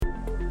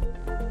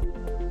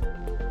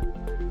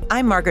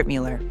I'm Margaret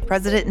Mueller,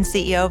 President and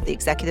CEO of the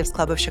Executives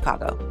Club of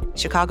Chicago,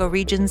 Chicago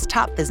Region's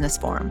top business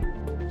forum.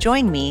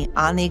 Join me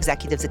on the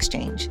Executives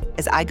Exchange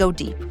as I go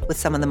deep with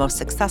some of the most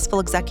successful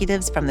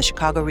executives from the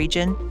Chicago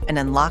region and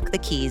unlock the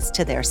keys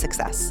to their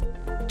success.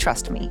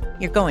 Trust me,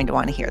 you're going to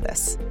want to hear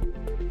this.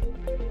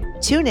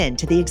 Tune in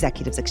to the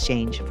Executives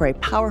Exchange for a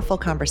powerful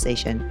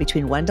conversation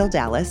between Wendell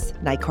Dallas,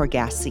 Nicor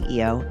Gas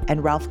CEO,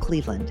 and Ralph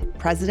Cleveland,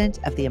 President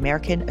of the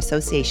American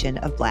Association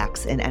of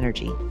Blacks in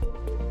Energy.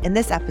 In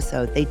this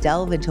episode, they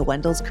delve into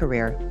Wendell's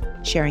career,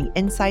 sharing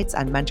insights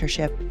on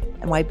mentorship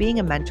and why being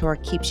a mentor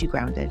keeps you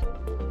grounded.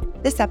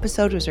 This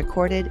episode was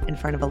recorded in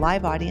front of a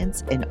live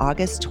audience in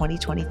August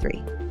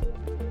 2023.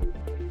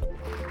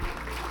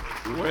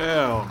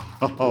 Well.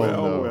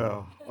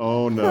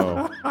 Oh,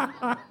 no.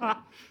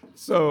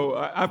 So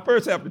I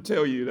first have to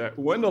tell you that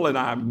Wendell and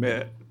I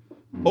met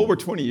over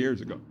 20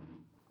 years ago.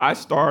 I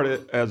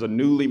started as a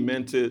newly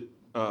minted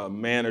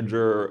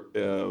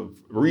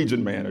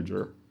region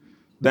manager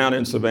down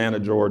in Savannah,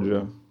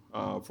 Georgia,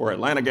 for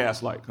Atlanta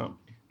Gas Light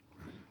Company.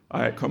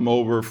 I had come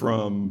over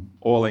from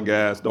the oil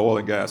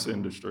and gas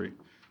industry.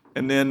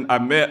 And then I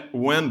met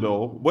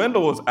Wendell.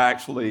 Wendell was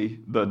actually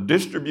the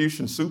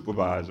distribution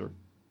supervisor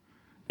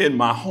in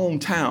my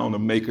hometown of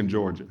Macon,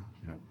 Georgia.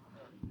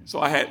 So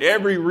I had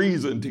every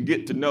reason to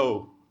get to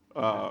know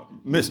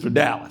Mr.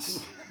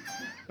 Dallas.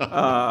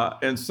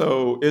 And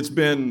so it's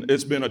been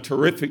a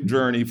terrific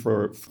journey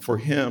for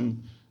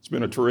him. It's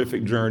been a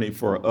terrific journey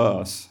for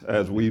us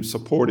as we've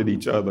supported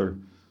each other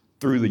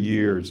through the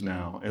years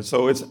now. And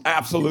so it's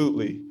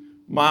absolutely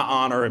my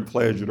honor and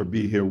pleasure to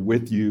be here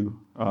with you.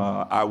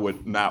 I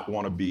would not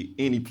want to be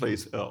any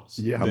place else.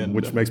 Yeah,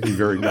 which makes me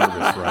very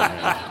nervous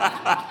right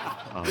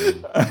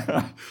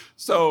now.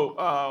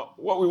 So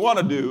what we want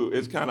to do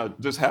is kind of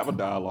just have a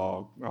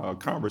dialogue,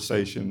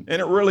 conversation, and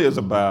it really is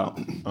about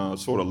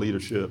sort of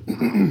leadership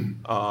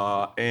and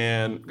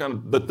kind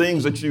of the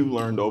things that you've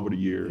learned over the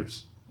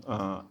years.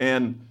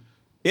 And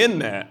in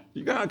that,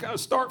 you got to kind of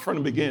start from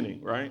the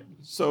beginning, right?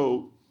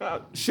 So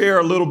share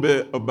a little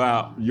bit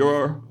about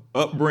your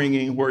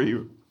upbringing, where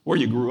you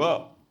grew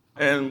up,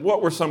 and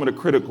what were some of the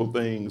critical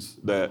things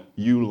that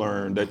you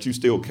learned that you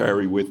still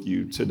carry with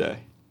you today?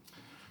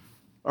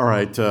 All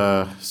right,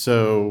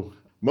 so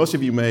most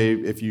of you may,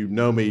 if you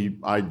know me,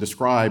 I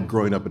describe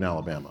growing up in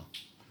Alabama,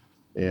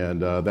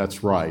 and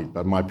that's right.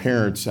 But my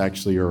parents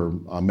actually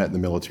met in the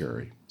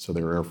military, so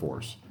they were Air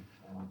Force.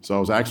 So I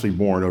was actually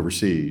born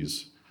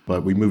overseas,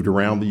 but we moved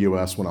around the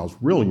U.S. when I was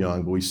real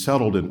young, but we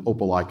settled in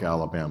Opelika,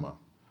 Alabama.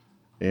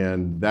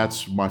 And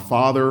that's my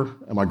father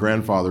and my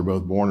grandfather,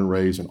 both born and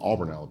raised in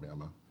Auburn,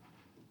 Alabama.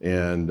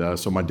 And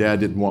so my dad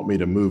didn't want me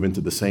to move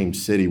into the same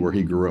city where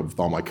he grew up with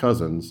all my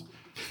cousins.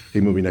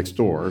 He moved me next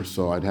door,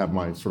 so I'd have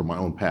my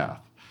own path.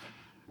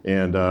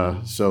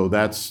 And so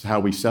that's how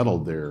we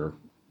settled there.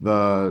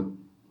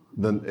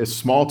 It's a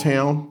small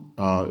town.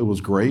 It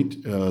was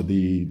great.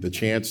 The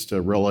chance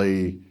to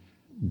really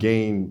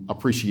gain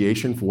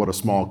appreciation for what a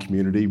small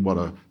community, what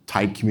a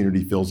tight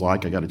community feels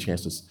like. I got a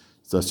chance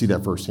to see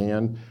that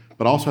firsthand,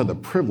 but also had the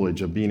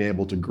privilege of being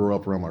able to grow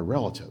up around my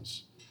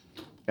relatives.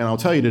 And I'll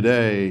tell you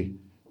today,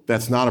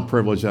 that's not a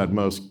privilege that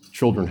most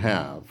children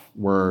have,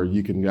 where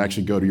you can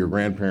actually go to your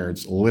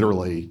grandparents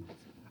literally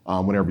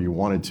whenever you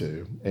wanted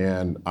to.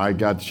 And I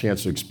got the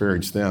chance to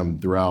experience them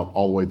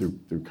all the way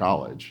through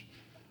college.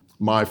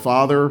 My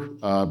father,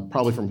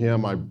 probably from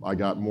him, I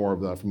got more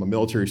of from a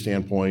military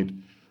standpoint.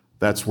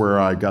 That's where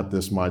I got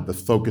the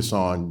focus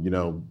on,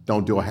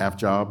 don't do a half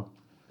job.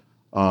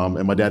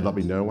 And my dad let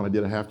me know when I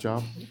did a half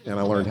job, and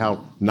I learned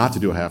how not to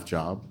do a half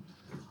job.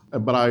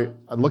 But I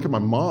look at my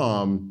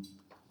mom.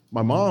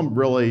 My mom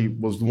really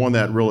was the one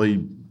that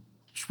really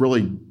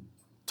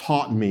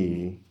taught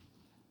me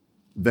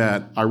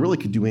that I really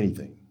could do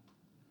anything.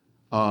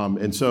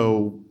 And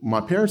so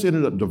my parents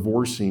ended up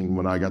divorcing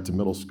when I got to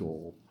middle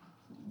school.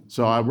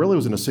 So I really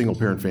was in a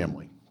single-parent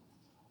family.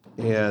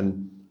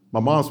 And my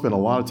mom spent a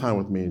lot of time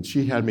with me, and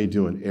she had me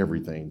doing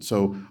everything.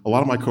 So a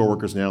lot of my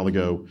coworkers now, they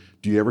go,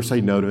 "Do you ever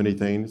say no to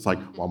anything?" It's like,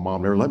 well,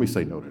 Mom never let me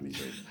say no to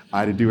anything.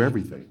 I had to do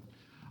everything.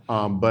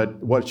 But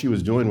what she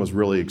was doing was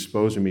really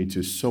exposing me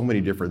to so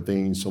many different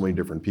things, so many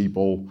different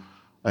people,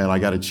 and I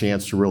got a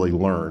chance to really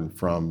learn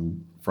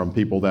from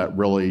people that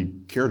really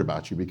cared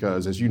about you.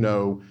 Because as you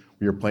know,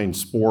 when you're playing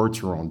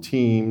sports or on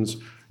teams,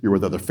 you're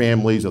with other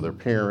families, other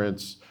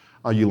parents,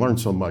 you learn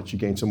so much, you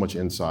gain so much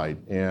insight.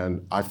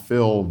 And I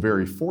feel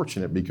very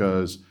fortunate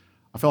because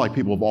I feel like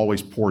people have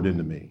always poured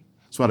into me.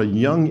 So at a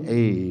young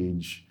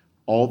age,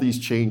 all these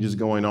changes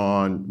going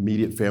on,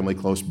 immediate family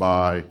close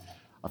by,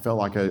 I felt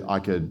like I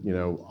could,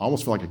 I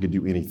almost felt like I could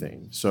do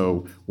anything.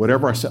 So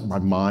whatever I set my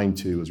mind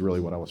to is really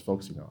what I was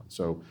focusing on.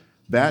 So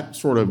that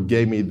sort of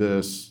gave me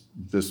this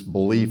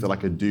belief that I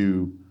could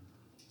do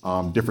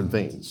different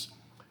things.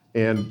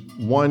 And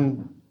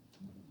one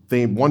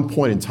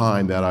point in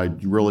time that I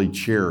really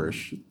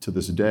cherish to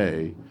this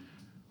day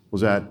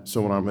was that,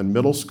 so when I'm in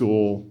middle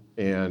school,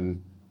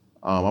 and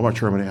I'm not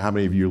sure how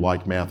many of you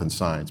like math and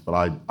science, but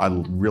I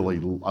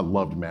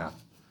loved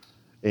math.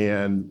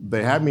 And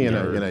they had me in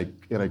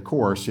a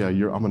course. Yeah,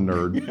 I'm a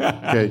nerd.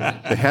 Okay,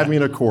 they had me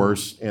in a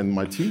course, and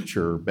my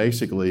teacher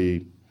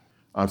basically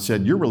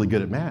said, "You're really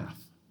good at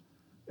math."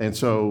 And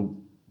so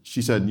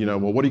she said, "Well,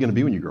 what are you going to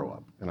be when you grow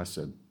up?" And I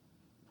said,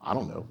 "I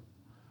don't know."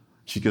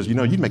 She goes,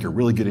 "You'd make a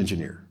really good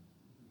engineer."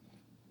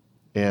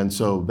 And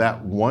so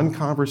that one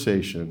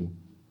conversation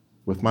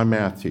with my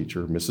math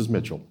teacher, Mrs.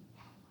 Mitchell,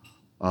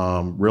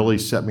 really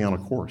set me on a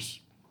course.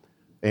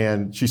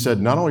 And she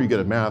said, "Not only are you good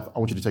at math, I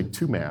want you to take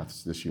 2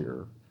 maths this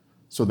year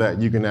so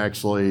that you can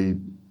actually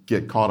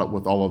get caught up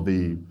with all of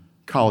the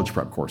college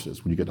prep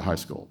courses when you get to high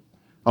school."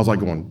 I was like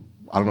going,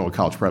 "I don't know what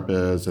college prep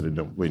is. I didn't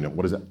know,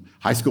 what is that?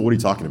 High school, what are you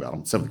talking about?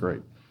 I'm in 7th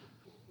grade."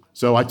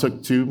 So I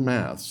took 2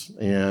 maths,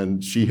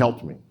 and she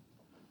helped me.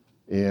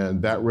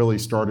 And that really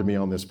started me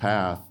on this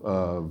path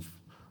of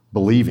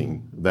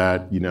believing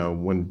that,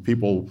 when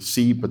people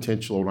see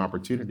potential and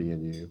opportunity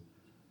in you,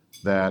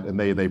 and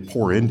they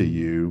pour into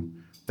you,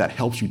 that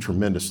helps you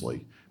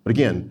tremendously. But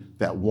again,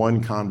 that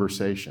one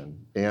conversation.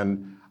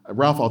 And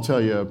Ralph, I'll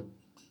tell you,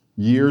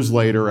 years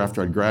later,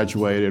 after I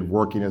graduated,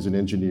 working as an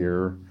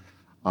engineer,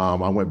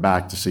 I went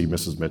back to see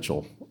Mrs.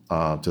 Mitchell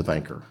to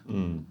thank her.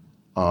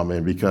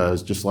 And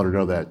because just let her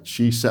know that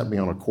she set me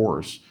on a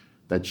course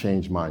that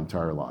changed my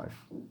entire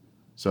life.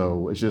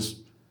 So it's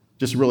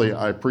just really,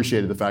 I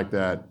appreciated the fact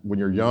that when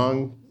you're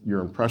young,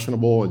 you're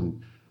impressionable,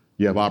 and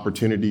you have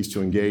opportunities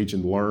to engage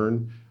and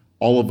learn.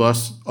 All of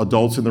us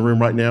adults in the room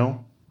right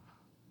now,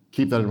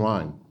 keep that in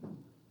mind.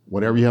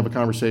 Whenever you have a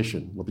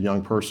conversation with a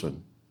young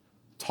person,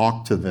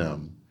 talk to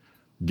them,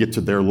 get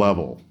to their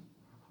level.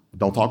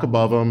 Don't talk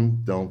above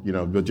them,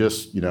 but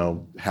just,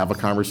 have a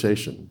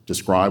conversation.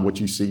 Describe what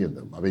you see in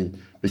them. I mean,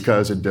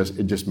 because it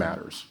just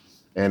matters.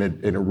 And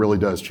it really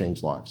does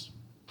change lives.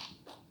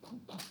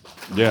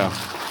 Yeah,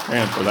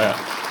 and for that.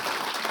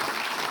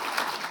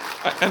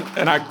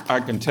 And I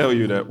can tell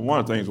you that one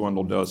of the things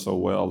Wendell does so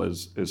well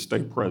is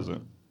stay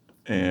present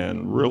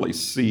and really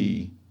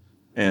see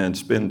and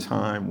spend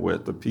time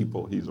with the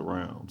people he's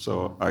around.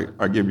 So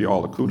I give you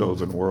all the kudos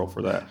in the world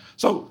for that.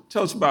 So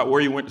tell us about where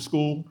you went to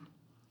school.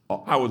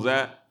 How was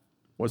that?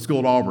 Went to school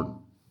at Auburn.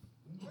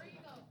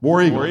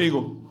 War Eagle. War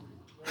Eagle.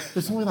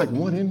 There's only like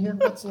one in here?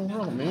 What's in the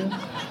world, man?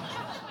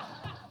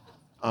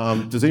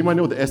 Does anybody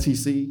know what the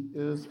SEC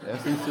is?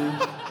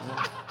 SEC?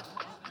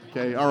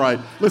 Okay, all right.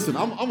 Listen,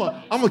 I'm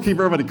gonna keep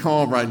everybody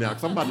calm right now,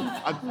 because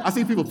I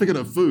see people picking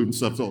up food and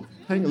stuff, so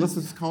hang on, let's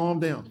just calm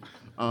down.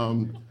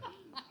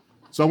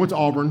 So I went to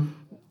Auburn,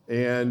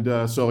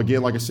 and so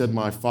again, like I said,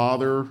 my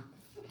father,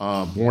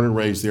 born and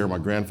raised there, my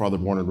grandfather,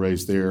 born and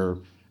raised there.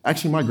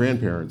 Actually, my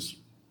grandparents,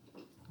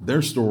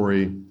 their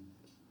story,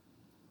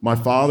 my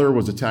father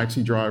was a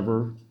taxi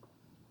driver.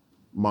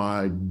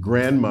 My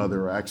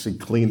grandmother actually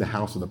cleaned the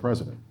house of the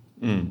president.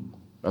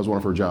 That was one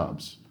of her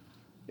jobs.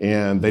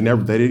 And they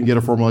didn't get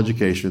a formal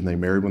education. They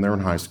married when they were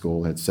in high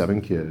school, had 7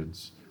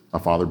 kids, my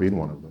father being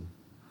one of them.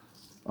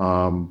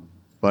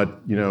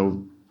 But,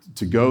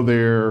 to go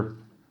there,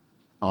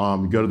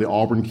 go to the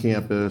Auburn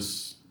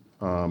campus,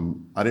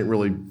 I didn't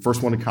really,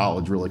 first one to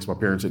college really, because my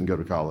parents didn't go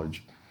to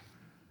college.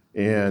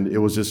 And it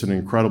was just an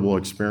incredible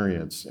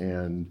experience.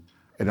 And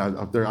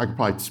I could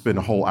probably spend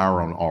a whole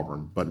hour on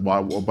Auburn, but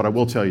I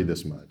will tell you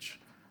this much.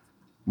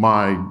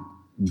 My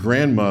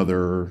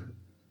grandmother,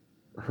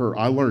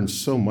 I learned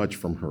so much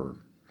from her.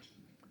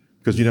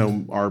 Because,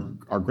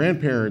 our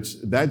grandparents,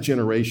 that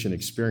generation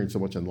experienced so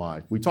much in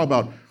life. We talk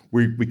about,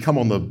 we come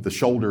on the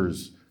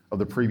shoulders of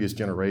the previous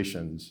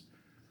generations.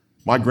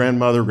 My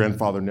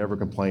grandfather never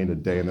complained a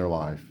day in their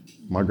life.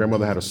 My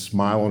grandmother had a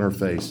smile on her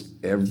face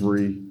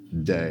every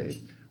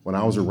day. When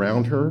I was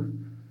around her,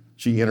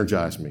 she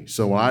energized me.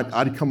 So when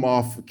I'd come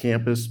off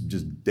campus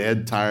just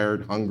dead,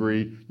 tired,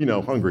 hungry,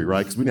 hungry, right?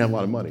 Because we didn't have a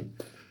lot of money.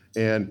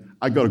 And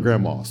I'd go to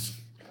Grandma's.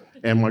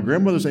 And my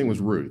grandmother's name was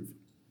Ruth.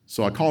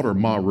 So I called her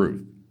Ma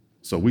Ruth.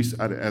 So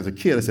as a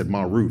kid, I said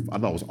Ma Ruth. I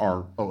thought it was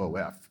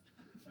R-O-O-F.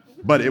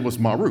 But it was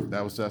Ma Ruth.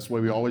 That's the way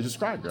we always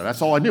described her.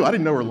 That's all I knew. I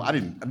didn't know her. I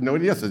didn't know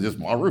anything else. It's just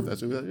Ma Ruth.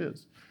 That's who that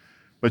is.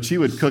 But she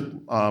would cook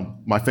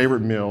my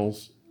favorite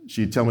meals.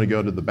 She'd tell me to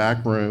go to the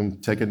back room,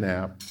 take a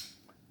nap,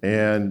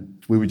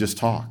 and we would just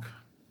talk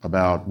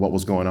about what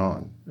was going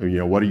on.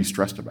 What are you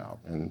stressed about?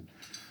 And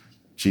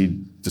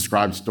she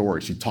described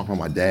stories. She talked about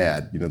my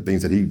dad,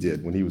 things that he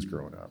did when he was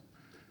growing up.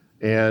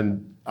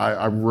 And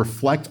I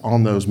reflect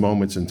on those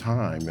moments in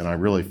time, and I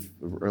really,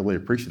 really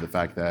appreciate the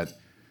fact that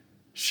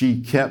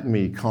she kept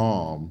me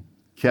calm,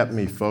 kept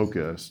me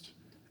focused,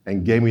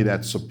 and gave me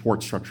that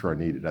support structure I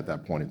needed at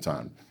that point in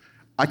time.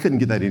 I couldn't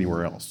get that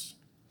anywhere else.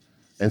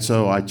 And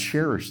so I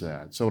cherish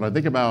that. So when I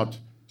think about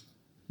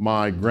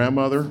my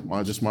grandmother,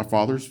 just my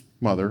father's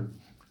mother,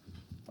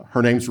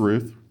 her name's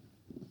Ruth.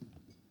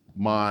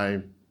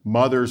 My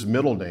mother's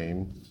middle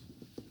name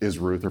is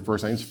Ruth. Her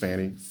first name's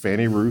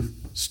Fanny Ruth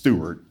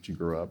Stewart. She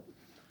grew up.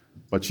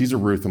 But she's a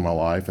Ruth in my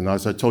life. And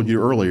as I told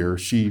you earlier,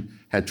 she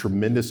had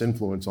tremendous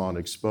influence on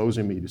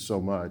exposing me to so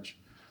much,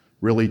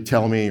 really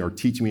telling me or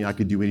teaching me I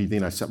could do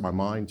anything I set my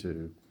mind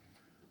to.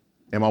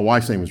 And my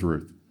wife's name is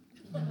Ruth.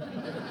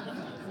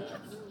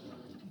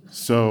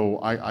 So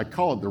I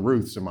call it the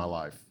Ruths in my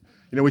life.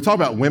 We talk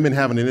about women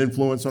having an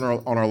influence on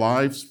our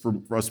lives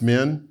for us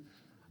men.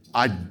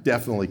 I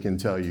definitely can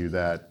tell you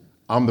that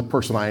I'm the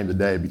person I am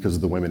today because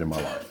of the women in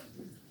my life.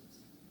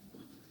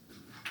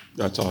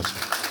 That's awesome.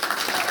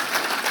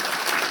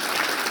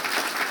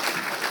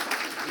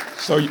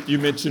 So you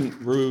mentioned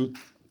Ruth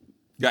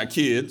got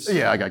kids.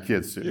 Yeah, I got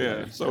kids too.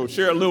 Yeah. So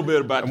share a little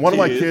bit about and one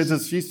kids. of my kids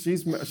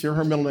is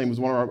her middle name is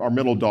our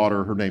middle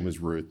daughter. Her name is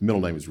Ruth.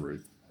 Middle name is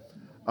Ruth.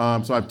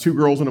 So I have 2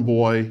 girls and a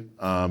boy.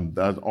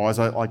 As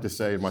I like to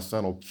say, my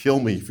son will kill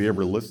me if he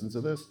ever listens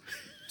to this.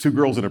 2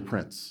 girls and a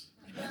prince.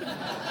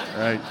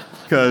 Right?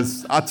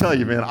 Because I'll tell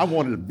you, man, I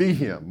wanted to be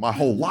him my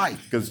whole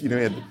life. Because he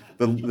had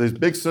his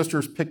big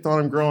sisters picked on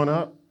him growing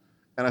up,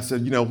 and I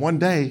said, one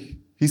day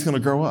he's going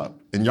to grow up,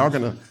 and y'all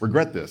going to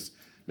regret this.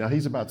 Now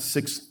he's about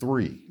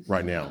 6'3"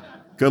 right now.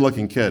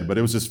 Good-looking kid, but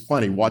it was just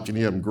funny watching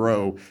him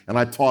grow, and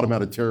I taught him how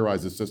to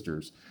terrorize his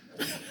sisters.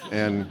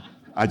 And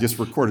I just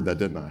recorded that,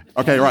 didn't I?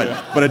 Okay, right,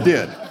 yeah. But I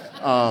did.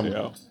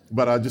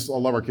 But I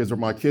love our kids.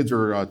 My kids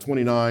are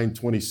 29,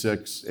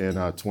 26,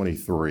 and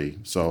 23.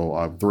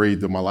 So 3.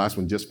 My last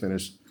one just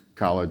finished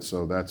college,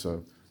 so that's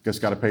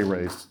just got a pay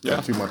raise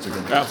 2 months ago.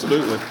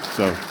 Absolutely.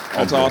 So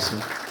that's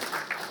awesome.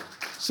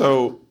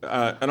 So,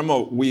 and I'm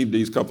gonna weave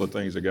these couple of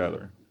things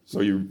together.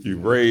 So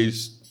you've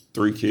raised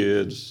 3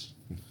 kids.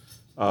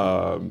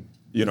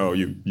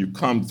 You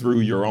come through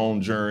your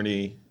own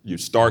journey. You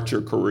start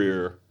your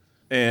career.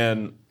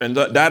 And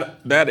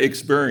that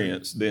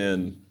experience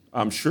then,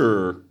 I'm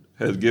sure,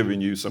 has given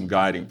you some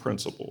guiding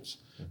principles.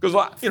 Because,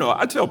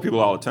 I tell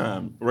people all the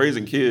time,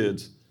 raising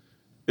kids,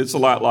 it's a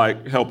lot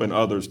like helping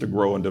others to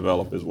grow and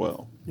develop as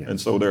well. Yeah. And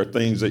so there are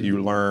things that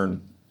you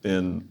learn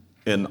in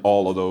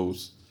all of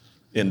those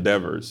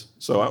endeavors.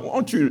 So I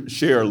want you to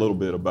share a little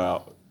bit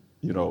about,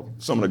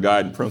 some of the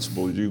guiding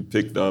principles you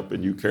picked up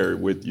and you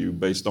carried with you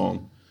based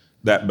on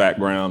that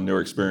background,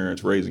 your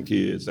experience raising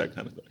kids, that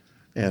kind of thing.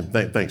 And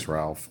thanks,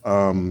 Ralph.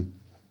 A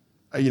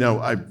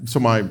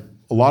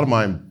lot of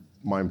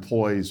my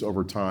employees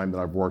over time that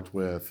I've worked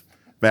with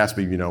have asked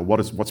me,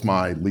 what's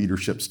my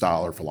leadership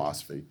style or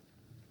philosophy?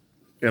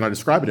 And I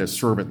describe it as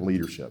servant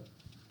leadership.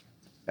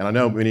 And I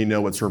know many know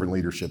what servant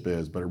leadership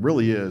is, but it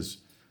really is,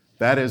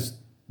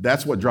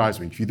 that's what drives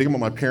me. If you think about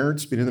my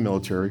parents being in the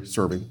military,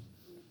 serving.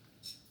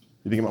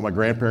 You think about my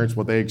grandparents,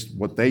 what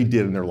they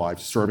did in their life,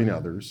 serving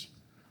others.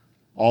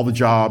 All the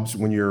jobs,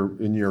 when you're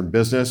in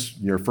business,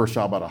 your first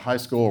job out of high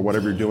school or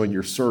whatever you're doing,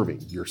 you're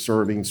serving. You're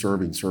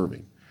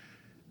serving.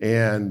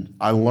 And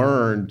I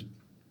learned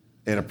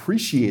and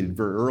appreciated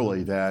very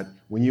early that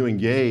when you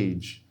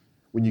engage,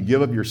 when you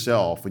give of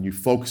yourself, when you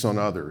focus on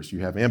others, you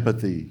have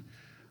empathy,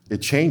 it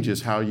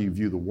changes how you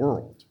view the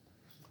world.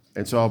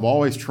 And so I've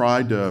always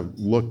tried to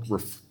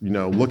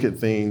look at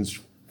things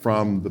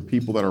from the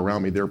people that are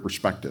around me, their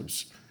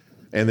perspectives,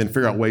 and then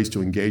figure out ways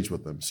to engage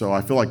with them. So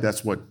I feel like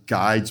that's what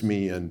guides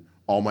me in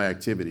all my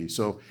activities.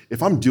 So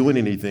if I'm doing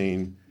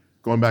anything,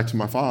 going back to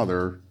my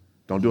father,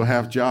 don't do a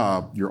half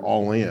job, you're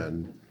all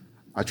in.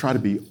 I try to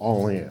be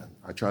all in.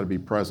 I try to be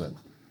present.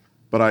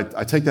 But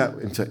I take that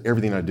into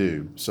everything I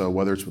do. So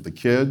whether it's with the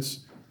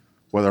kids,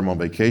 whether I'm on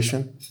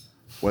vacation,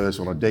 whether it's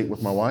on a date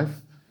with my wife,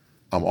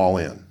 I'm all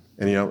in.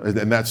 And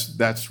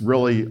that's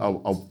really,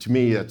 to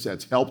me,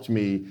 that's helped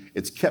me.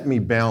 It's kept me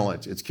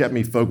balanced. It's kept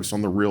me focused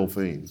on the real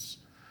things.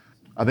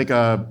 I think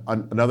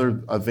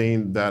another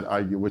thing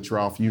which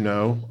Ralph,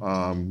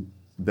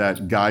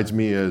 that guides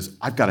me is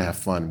I've got to have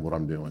fun in what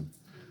I'm doing.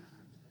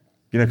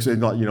 Because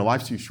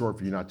life's too short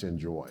for you not to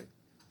enjoy.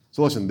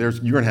 So listen, you're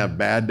going to have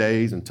bad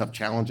days and tough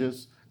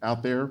challenges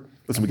out there.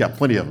 Listen, we got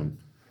plenty of them,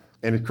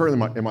 and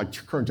currently in my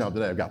current job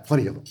today, I've got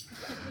plenty of them.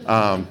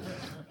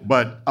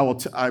 But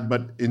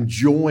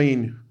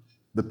enjoying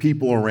the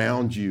people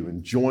around you,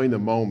 enjoying the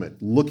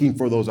moment, looking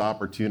for those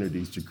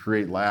opportunities to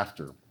create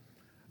laughter.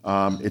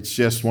 It's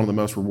just one of the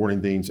most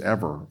rewarding things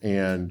ever,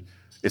 and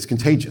it's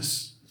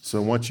contagious.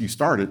 So once you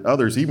start it,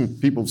 others, even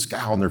people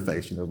scowl on their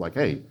face, like,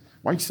 hey,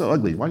 why are you so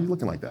ugly? Why are you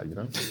looking like that,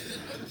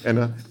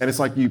 And it's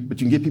like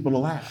but you can get people to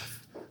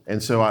laugh.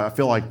 And so I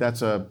feel like that's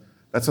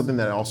something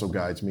that also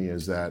guides me,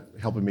 is that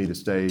helping me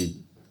to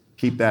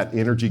keep that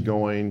energy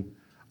going.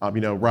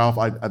 Ralph,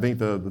 I think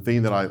the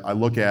thing that I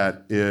look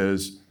at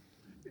is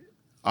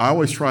I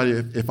always try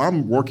to, if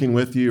I'm working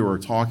with you or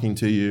talking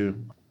to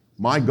you,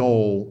 my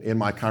goal in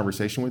my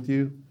conversation with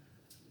you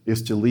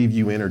is to leave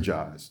you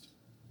energized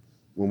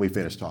when we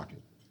finish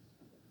talking.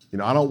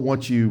 I don't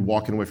want you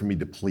walking away from me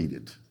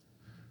depleted,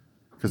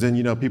 because then,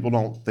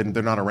 people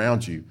they're not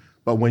around you.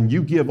 But when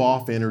you give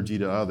off energy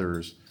to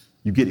others,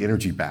 you get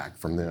energy back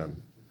from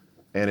them,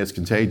 and it's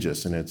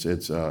contagious, and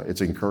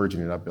it's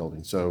encouraging and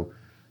upbuilding. So,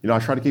 I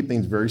try to keep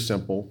things very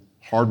simple.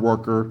 Hard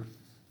worker,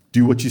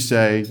 do what you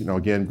say.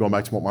 Again, going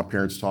back to what my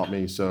parents taught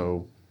me.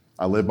 So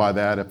I live by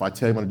that. If I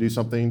tell you I'm going to do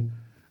something,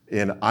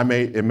 and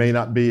it may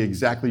not be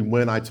exactly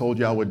when I told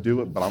you I would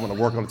do it, but I'm going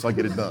to work on it until I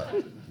get it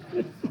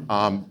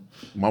done.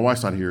 My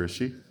wife's not here, is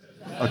she?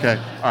 Okay,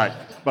 all right.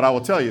 But I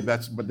will tell you,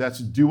 that's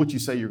do what you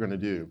say you're going to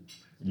do.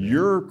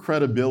 Your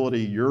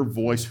credibility, your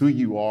voice, who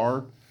you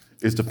are,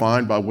 is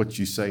defined by what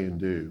you say and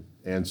do.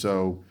 And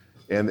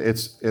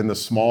the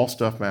small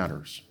stuff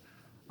matters.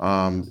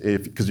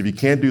 Because if you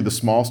can't do the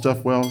small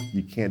stuff well,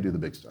 you can't do the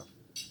big stuff.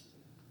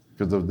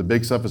 Because the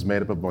big stuff is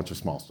made up of a bunch of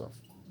small stuff.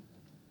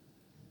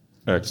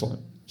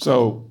 Excellent.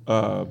 So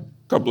a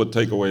couple of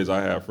takeaways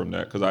I have from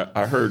that, because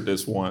I heard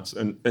this once,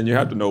 and you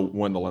have to know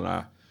Wendell and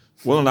I.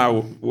 Wendell and I,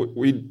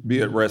 we'd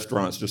be at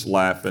restaurants just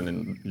laughing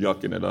and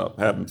yucking it up,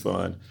 having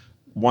fun.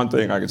 One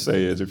thing I can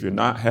say is if you're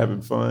not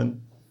having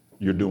fun,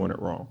 you're doing it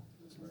wrong.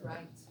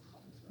 Right.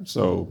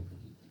 So,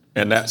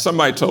 and that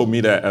somebody told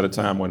me that at a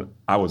time when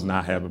I was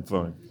not having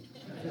fun.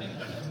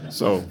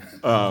 So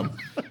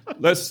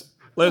let's.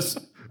 Was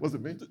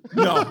it me?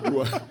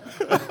 No.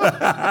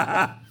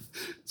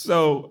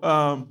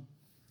 So,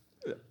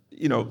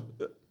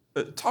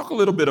 talk a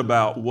little bit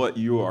about what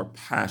you are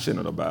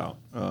passionate about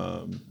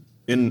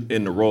in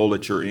the role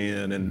that you're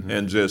in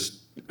and just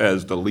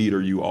as the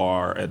leader you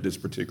are at this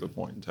particular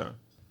point in time.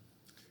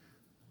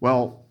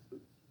 Well,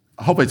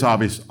 I hope it's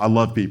obvious. I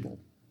love people.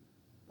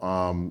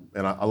 And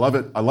I love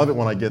it. I love it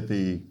when I get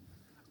I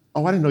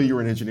didn't know you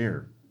were an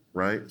engineer,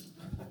 right?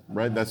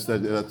 Right. It's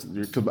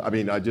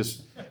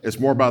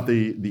more about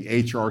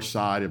the HR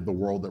side of the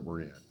world that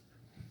we're in.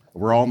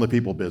 We're all in the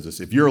people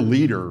business. If you're a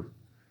leader,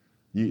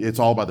 it's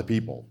all about the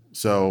people.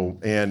 So,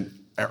 and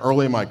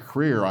early in my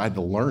career, I had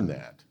to learn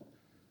that,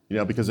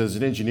 because as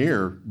an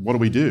engineer,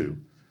 what do?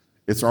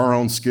 It's our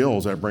own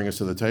skills that bring us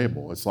to the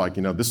table. It's like,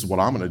 this is what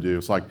I'm going to do.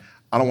 It's like,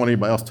 I don't want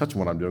anybody else touching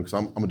what I'm doing because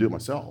I'm going to do it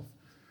myself.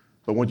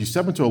 But when you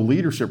step into a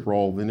leadership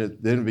role, then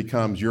it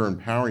becomes you're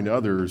empowering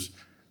others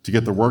to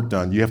get the work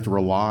done. You have to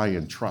rely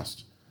and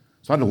trust.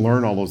 So I had to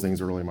learn all those things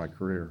early in my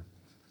career.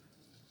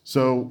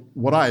 So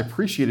what I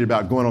appreciated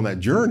about going on that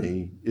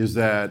journey is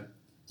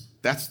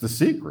that's the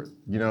secret.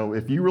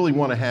 If you really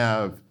want to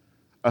have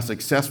a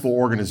successful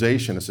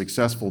organization, a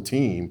successful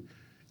team,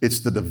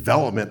 it's the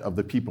development of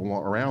the people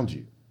around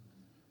you.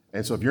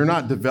 And so if you're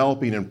not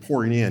developing and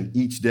pouring in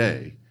each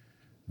day,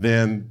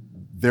 then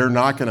they're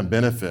not going to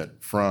benefit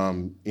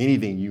from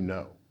anything you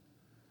know.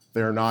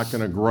 They're not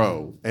going to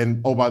grow.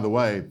 And oh, by the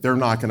way, they're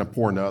not going to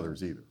pour into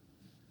others either.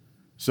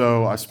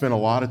 So I spent a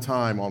lot of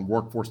time on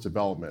workforce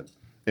development,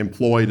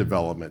 employee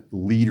development,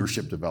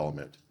 leadership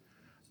development.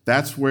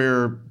 That's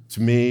where,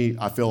 to me,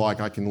 I feel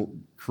like I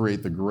can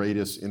create the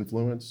greatest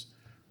influence,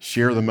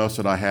 share the most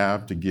that I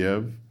have to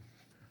give.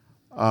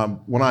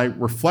 When I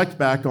reflect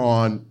back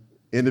on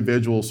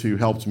individuals who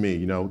helped me,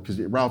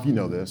 because Ralph, you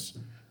know this.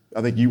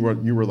 I think you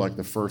were like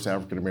the first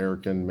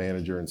African-American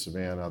manager in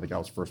Savannah. I think I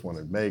was the first one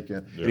to make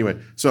it. Yeah. Anyway,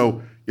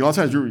 so a lot of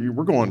times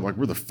we're going like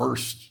we're the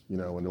first, in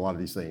a lot of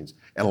these things.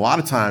 And a lot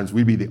of times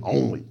we'd be the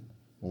only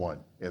one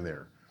in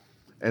there.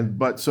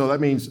 But so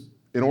that means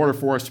in order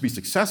for us to be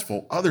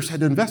successful, others had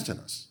to invest in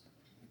us.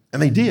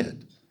 And they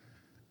did.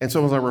 And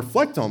so as I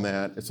reflect on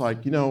that, it's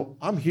like,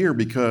 I'm here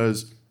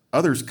because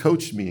others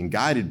coached me and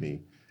guided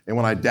me. And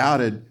when I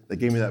doubted, they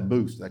gave me that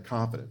boost, that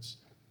confidence.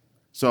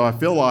 So I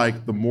feel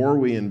like the more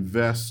we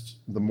invest,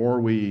 the more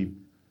we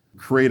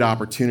create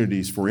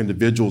opportunities for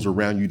individuals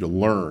around you to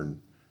learn,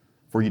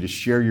 for you to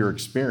share your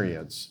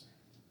experience,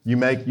 you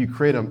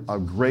create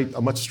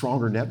a much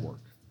stronger network.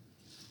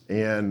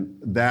 And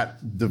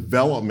that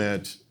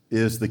development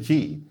is the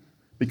key.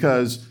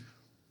 Because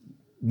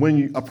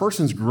when a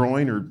person's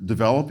growing or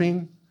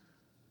developing,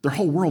 their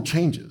whole world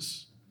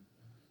changes.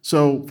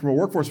 So from a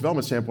workforce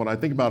development standpoint, I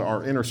think about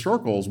our inner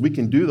circles, we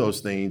can do those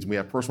things, we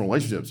have personal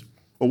relationships.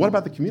 But what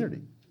about the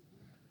community?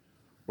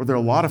 Well, there are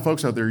a lot of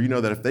folks out there,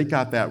 that if they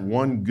got that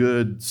one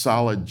good,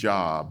 solid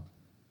job,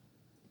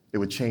 it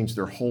would change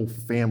their whole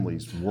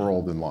family's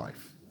world and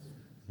life.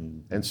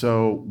 And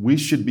so we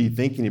should be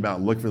thinking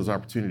about looking for those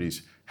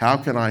opportunities. How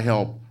can I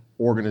help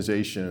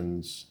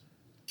organizations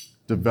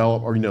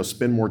develop or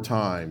spend more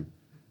time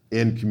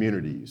in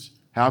communities?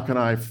 How can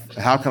I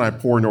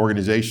pour into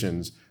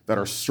organizations that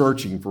are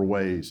searching for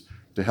ways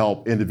to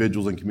help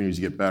individuals and communities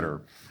get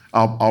better?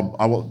 I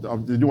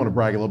do want to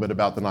brag a little bit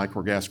about the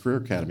Nicor Gas Career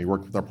Academy,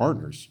 working with our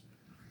partners.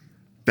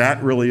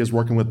 That really is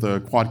working with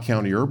the Quad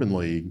County Urban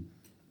League,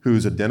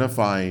 who's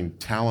identifying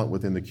talent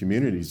within the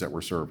communities that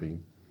we're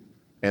serving.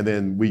 And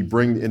then we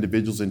bring the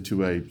individuals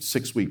into a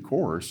 6-week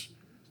course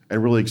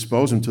and really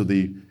expose them to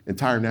the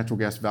entire natural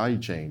gas value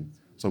chain.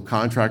 So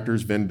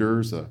contractors,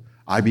 vendors,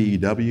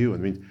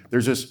 IBEW,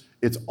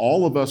 it's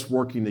all of us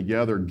working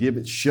together,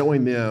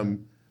 showing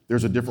them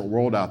there's a different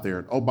world out there.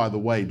 And oh, by the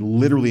way,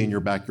 literally in your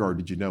backyard,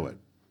 did you know it?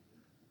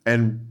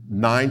 And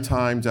 9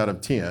 times out of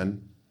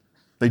 10,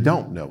 they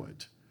don't know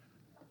it.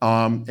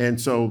 And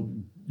so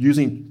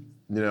using,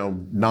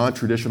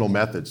 non-traditional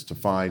methods to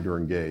find or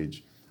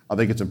engage, I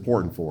think it's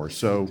important for us.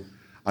 So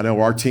I know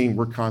our team,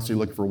 we're constantly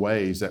looking for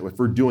ways that if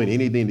we're doing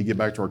anything to get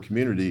back to our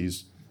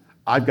communities,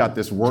 I've got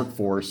this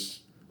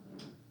workforce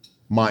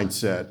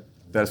mindset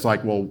that's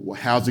like, well,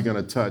 how's it going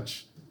to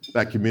touch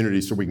that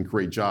community so we can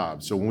create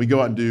jobs? So when we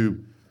go out and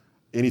do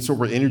any sort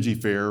of energy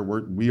fair,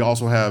 we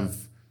also have,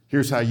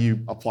 here's how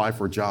you apply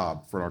for a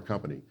job for our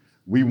company.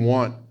 We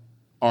want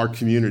our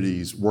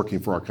communities working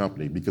for our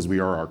company because we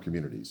are our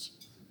communities.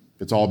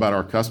 It's all about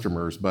our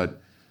customers,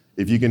 but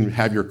if you can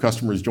have your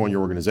customers join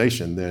your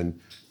organization, then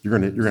you're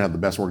gonna have the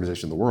best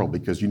organization in the world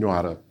because you know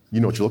what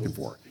you're looking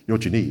for, you know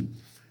what you need.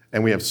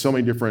 And we have so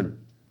many different,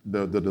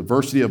 the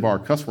diversity of our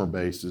customer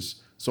base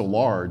is so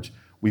large,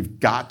 we've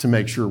got to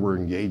make sure we're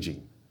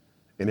engaging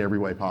in every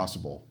way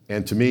possible.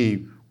 And to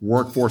me,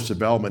 workforce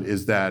development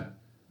is that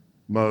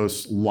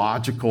most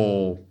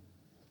logical,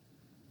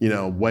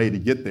 way to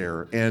get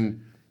there.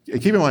 And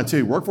keep in mind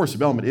too, workforce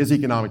development is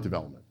economic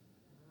development.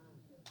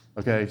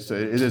 Okay,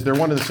 so they're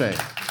one and the same.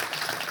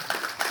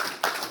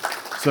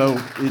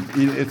 So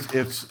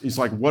it's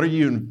like, what do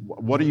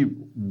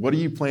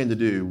you plan to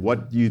do?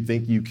 What do you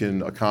think you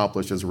can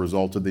accomplish as a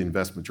result of the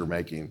investment you're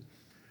making?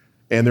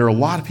 And there are a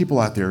lot of people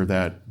out there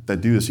that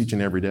do this each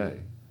and every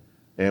day.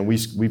 And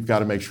we've got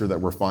to make sure that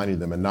we're finding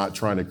them and not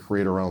trying to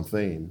create our own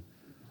thing.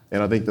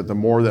 And I think that the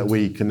more that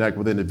we connect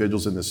with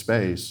individuals in this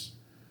space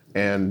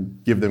and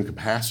give them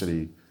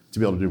capacity to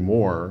be able to do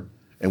more,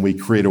 and we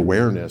create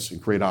awareness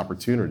and create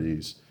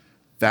opportunities,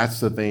 that's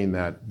the thing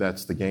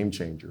that's the game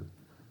changer.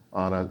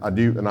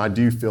 And I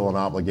do feel an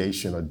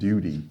obligation, a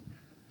duty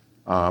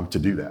to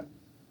do that.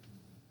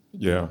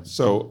 Yeah.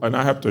 So, and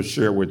I have to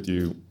share with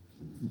you,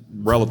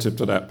 relative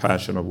to that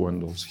passion of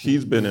Wendell's,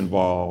 he's been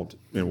involved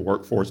in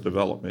workforce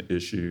development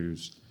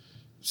issues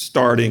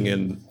starting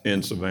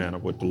in Savannah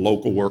with the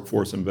local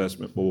Workforce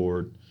Investment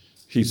Board.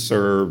 He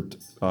served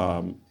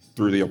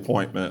through the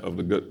appointment of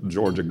the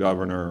Georgia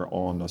governor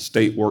on the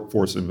state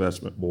Workforce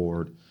Investment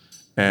Board,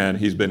 and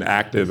he's been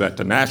active at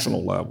the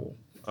national level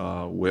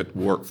with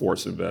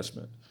workforce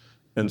investment.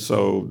 And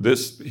so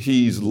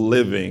he's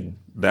living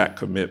that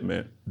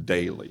commitment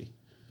daily.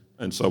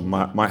 And so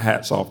my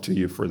hat's off to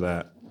you for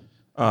that.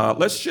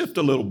 Let's shift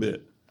a little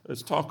bit.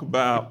 Let's talk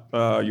about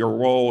your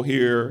role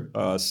here,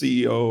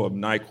 CEO of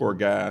Nicor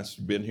Gas.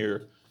 You've been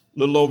here a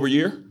little over a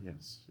year.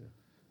 Yes.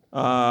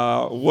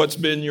 What's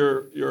been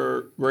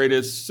your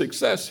greatest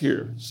success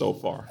here so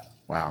far?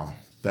 Wow,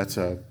 that's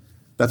a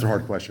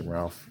hard question,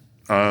 Ralph.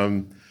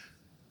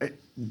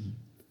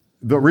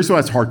 The reason why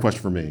it's a hard question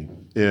for me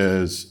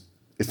is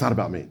it's not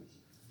about me.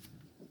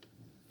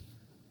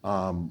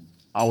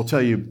 I will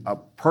tell you,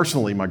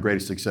 personally, my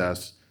greatest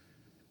success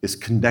is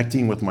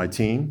connecting with my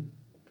team,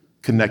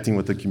 connecting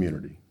with the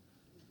community.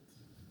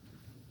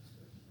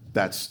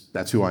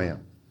 That's who I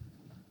am.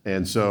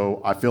 And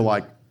so I feel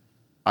like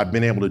I've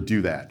been able to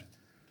do that.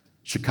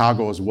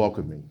 Chicago has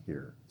welcomed me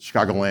here,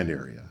 Chicagoland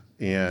area.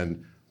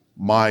 And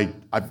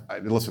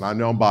listen, I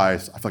know I'm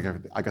biased. I feel like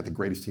I got the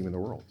greatest team in the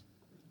world.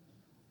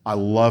 I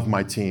love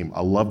my team.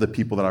 I love the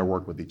people that I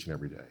work with each and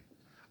every day.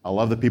 I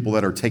love the people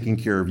that are taking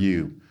care of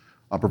you,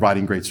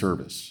 providing great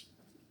service.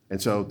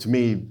 And so to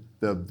me,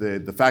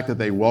 the fact that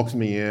they welcome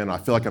me in, I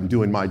feel like I'm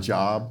doing my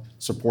job,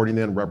 supporting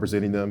them,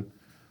 representing them,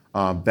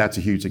 that's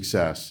a huge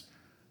success.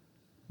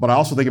 But I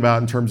also think about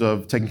it in terms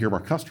of taking care of our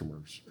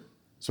customers.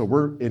 So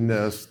we're in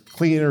this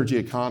clean energy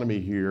economy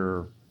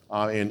here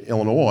in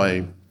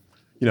Illinois.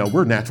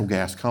 We're a natural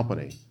gas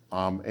company.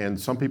 And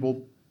some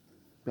people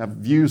have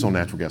views on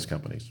natural gas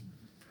companies.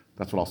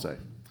 That's what I'll say.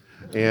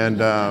 And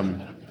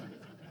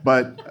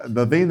but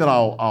the thing that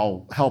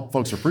I'll help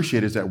folks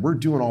appreciate is that we're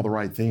doing all the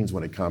right things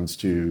when it comes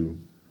to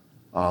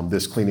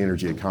this clean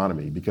energy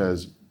economy,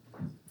 because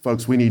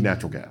folks, we need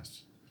natural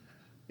gas.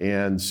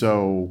 And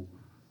so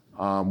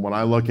when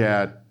I look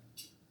at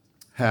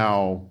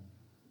how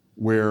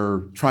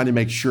we're trying to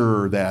make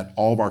sure that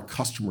all of our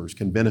customers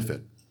can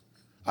benefit,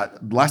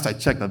 last I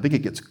checked, I think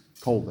it gets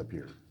cold up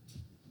here.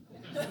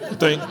 You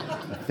think?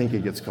 I think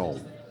it gets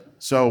cold.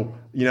 So,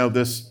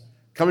 this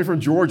coming from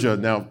Georgia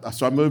now,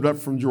 so I moved up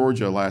from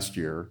Georgia last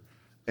year,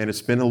 and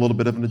it's been a little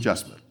bit of an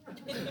adjustment.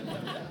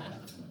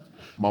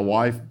 My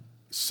wife,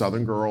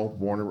 Southern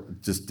girl,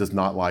 just does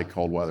not like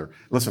cold weather.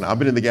 Listen, I've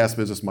been in the gas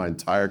business my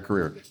entire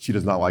career. She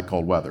does not like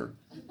cold weather.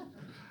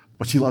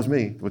 But she loves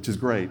me, which is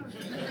great.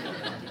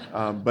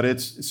 But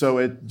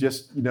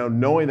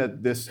knowing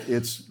that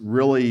it's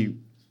really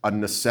a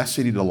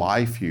necessity to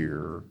life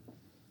here,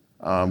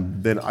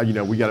 then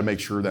we got to make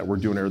sure that we're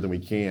doing everything we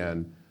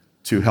can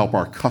to help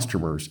our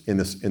customers in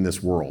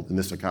this world, in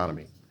this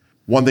economy.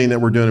 One thing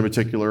that we're doing in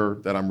particular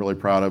that I'm really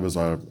proud of is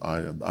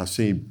I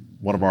see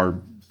one of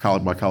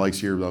my colleagues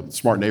here, the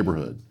Smart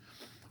Neighborhood,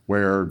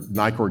 where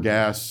Nicor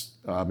Gas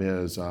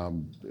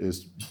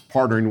is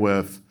partnering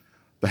with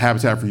the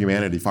Habitat for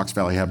Humanity, Fox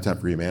Valley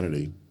Habitat for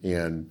Humanity,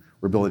 and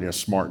we're building a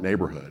smart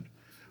neighborhood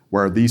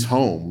where these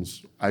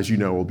homes, as you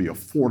know, will be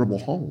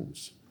affordable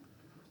homes,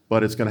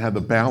 but it's going to have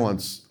the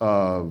balance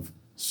of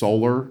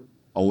solar,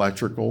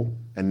 electrical,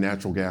 and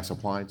natural gas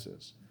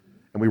appliances.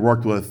 And we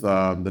worked with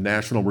the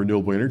National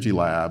Renewable Energy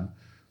Lab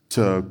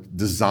to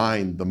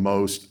design the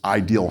most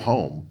ideal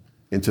home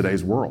in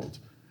today's world.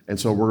 And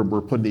so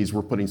we're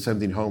putting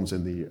 17 homes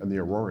in the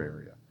Aurora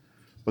area.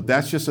 But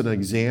that's just an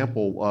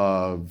example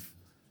of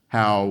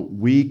how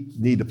we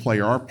need to play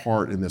our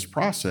part in this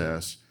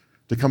process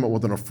to come up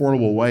with an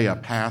affordable way, a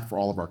path for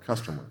all of our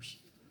customers.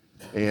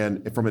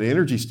 And from an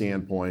energy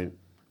standpoint,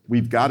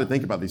 we've got to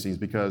think about these things,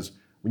 because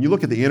when you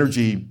look at the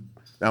energy,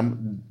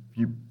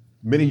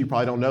 many of you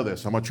probably don't know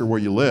this, I'm not sure where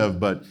you live,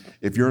 but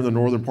if you're in the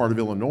northern part of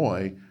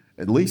Illinois,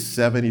 at least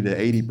 70 to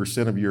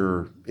 80% of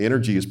your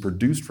energy is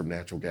produced from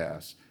natural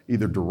gas,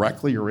 either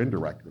directly or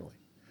indirectly.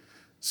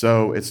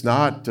 So it's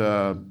not,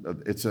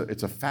 it's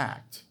a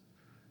fact.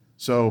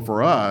 So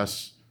for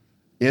us,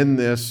 in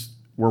this,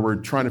 where we're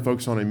trying to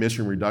focus on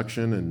emission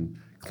reduction and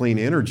clean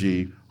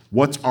energy,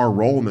 what's our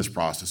role in this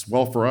process?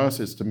 Well, for us,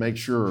 it's to make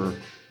sure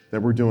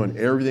that we're doing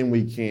everything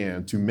we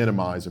can to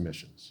minimize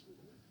emissions.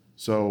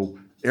 So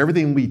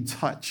everything we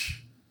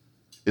touch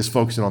is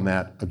focusing on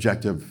that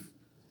objective,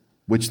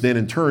 which then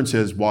in turn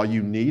says, while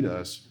you need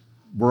us,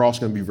 we're also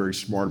going to be very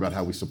smart about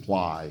how we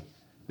supply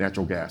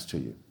natural gas to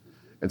you.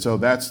 And so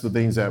that's the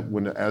things that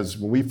when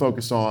we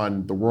focus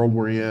on the world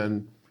we're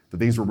in, the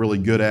things we're really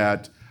good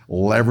at,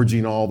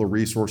 leveraging all the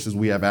resources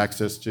we have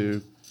access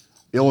to,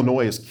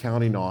 Illinois is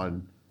counting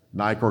on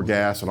Nicor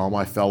Gas and all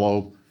my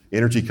fellow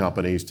energy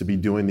companies to be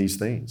doing these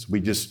things.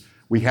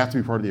 We have to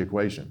be part of the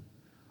equation.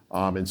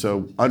 And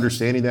so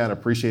understanding that,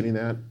 appreciating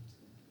that,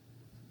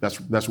 that's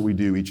what we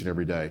do each and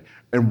every day.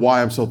 And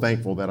why I'm so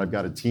thankful that I've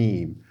got a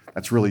team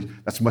that's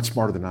much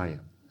smarter than I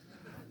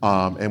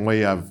am. And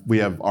we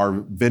have our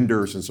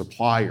vendors and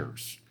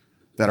suppliers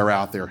that are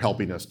out there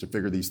helping us to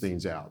figure these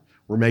things out.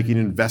 We're making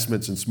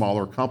investments in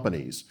smaller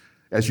companies.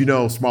 As you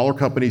know, smaller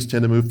companies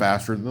tend to move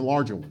faster than the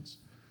larger ones.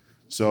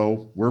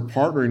 So we're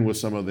partnering with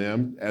some of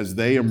them as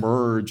they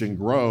emerge and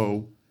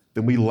grow.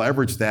 Then we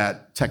leverage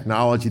that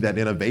technology, that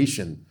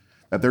innovation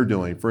that they're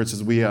doing. For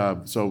instance,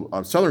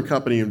 a Southern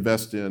company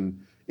invests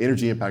in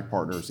Energy Impact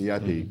Partners,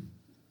 EIP. Mm-hmm.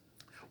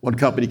 One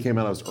company came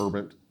out as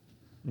Urbant.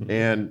 Mm-hmm.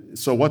 And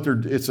so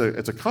it's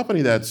a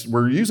company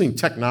we're using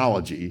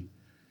technology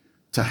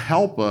to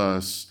help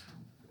us,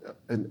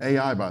 and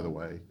AI, by the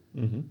way,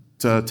 mm-hmm.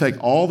 to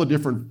take all the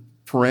different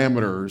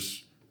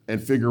parameters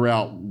and figure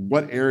out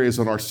what areas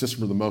in our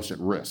system are the most at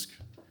risk.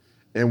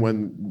 And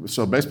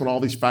based on all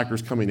these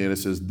factors coming in, it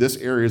says this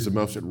area is the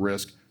most at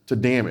risk to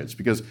damage,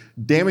 because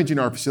damaging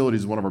our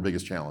facilities is one of our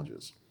biggest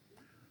challenges.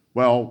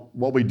 Well,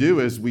 what we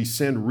do is we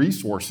send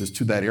resources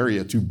to that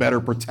area to better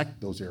protect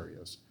those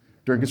areas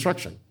during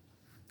construction.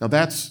 Now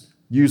that's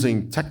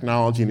using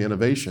technology and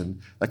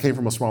innovation that came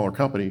from a smaller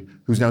company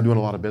who's now doing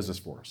a lot of business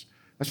for us.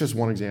 That's just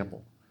one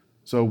example.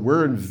 So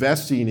we're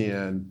investing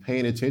in,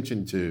 paying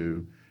attention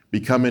to,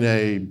 becoming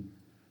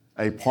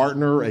a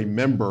partner, a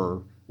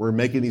member. We're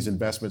making these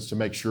investments to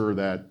make sure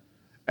that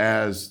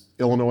as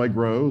Illinois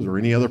grows, or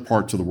any other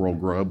parts of the world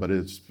grow, but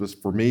it's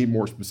for me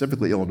more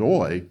specifically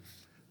Illinois,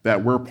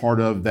 that we're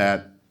part of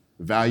that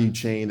value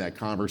chain, that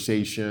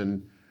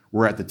conversation.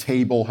 We're at the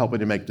table helping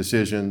to make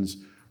decisions.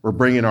 We're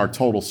bringing our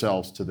total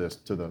selves to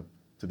the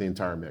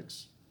entire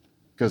mix,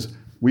 because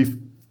we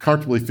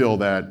comfortably feel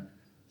that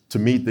to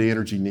meet the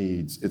energy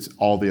needs, it's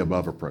all the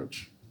above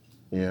approach,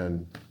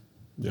 and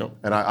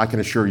I can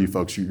assure you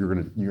folks, you're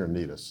gonna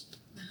need us.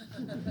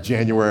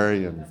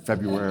 January and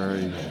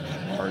February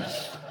and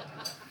March,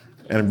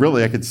 and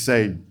really I could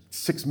say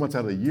 6 months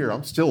out of the year,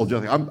 I'm still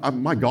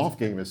adjusting. My golf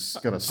game is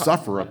gonna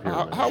suffer up here.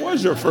 How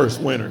was your first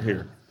winter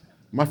here?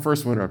 My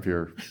first winter up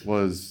here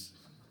was,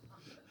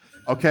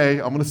 okay,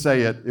 I'm gonna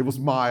say it. It was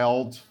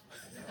mild.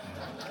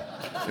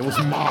 It was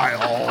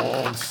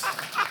mild.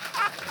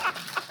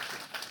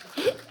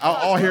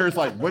 All I hear is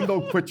like,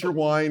 Wendell, quit your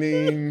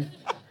whining.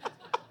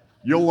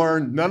 You'll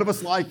learn, none of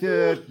us like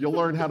it. You'll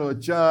learn how to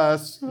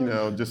adjust.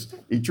 Just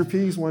eat your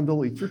peas,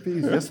 Wendell, eat your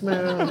peas. Yes,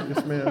 ma'am,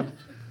 yes, ma'am.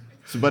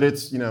 So, but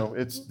it's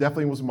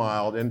definitely was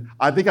mild. And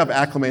I think I've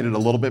acclimated a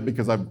little bit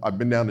because I've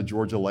been down to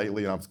Georgia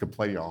lately, and I was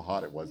complaining how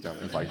hot it was down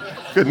there. It's like,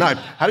 good night.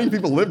 How do you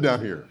people live down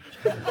here?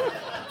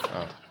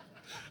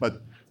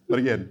 But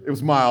again, it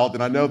was mild,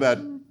 and I know that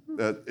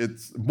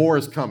it's more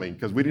is coming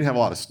because we didn't have a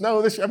lot of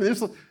snow this year. I mean,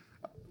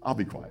 I'll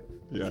be quiet.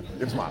 Yeah,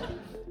 it was mild.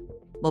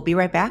 We'll be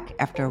right back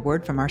after a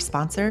word from our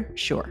sponsor,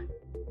 Shure.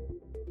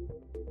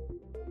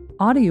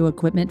 Audio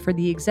equipment for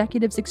the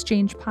Executives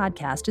Exchange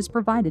podcast is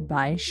provided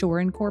by Shure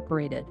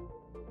Incorporated.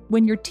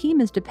 When your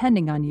team is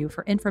depending on you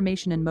for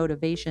information and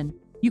motivation,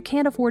 you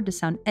can't afford to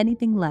sound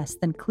anything less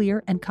than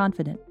clear and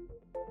confident.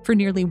 For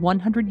nearly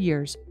 100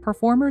 years,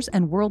 performers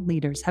and world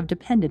leaders have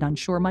depended on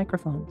Shure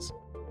microphones.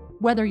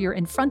 Whether you're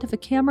in front of a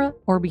camera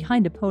or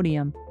behind a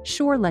podium,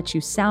 Shure lets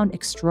you sound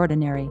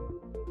extraordinary.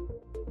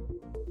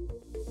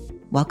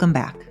 Welcome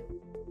back.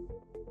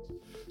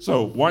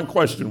 So one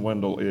question,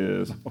 Wendell,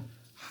 is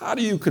how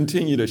do you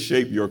continue to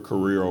shape your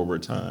career over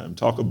time?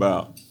 Talk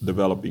about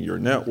developing your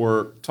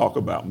network, talk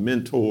about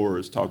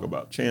mentors, talk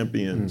about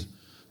champions,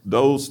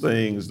 those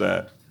things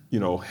that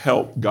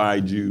help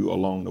guide you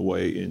along the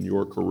way in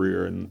your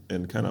career,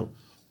 and kind of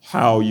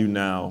how you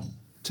now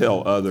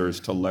tell others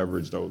to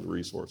leverage those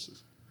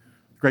resources.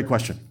 Great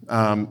question.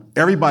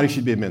 Everybody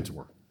should be a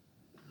mentor.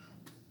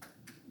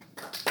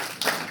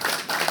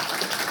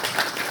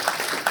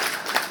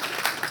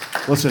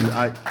 Listen,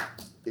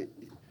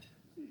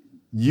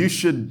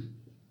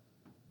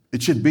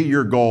 it should be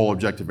your goal,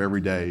 objective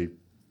every day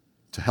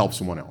to help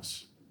someone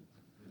else.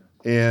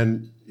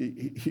 And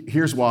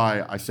here's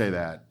why I say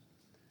that.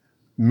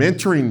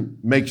 Mentoring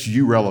makes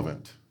you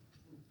relevant.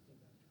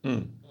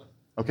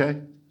 Okay?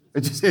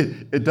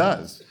 It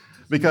does.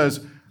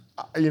 Because,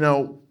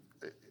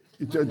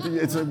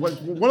 one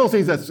of those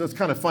things that's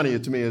kind of funny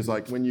to me is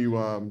like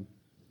when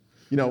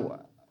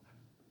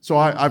so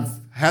I've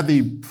had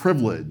the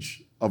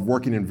privilege of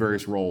working in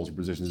various roles and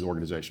positions in the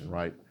organization,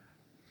 right?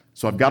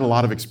 So I've got a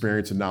lot of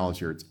experience and knowledge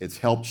here. It's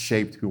helped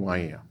shape who I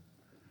am.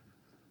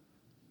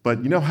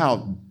 But you know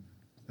how,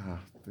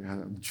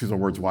 choose my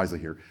words wisely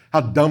here,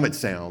 how dumb it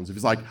sounds if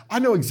it's like, I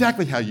know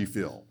exactly how you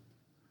feel.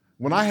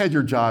 When I had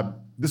your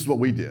job, this is what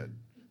we did.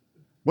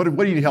 What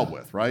do you need help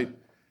with, right?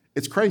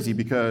 It's crazy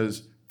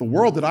because the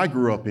world that I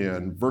grew up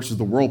in versus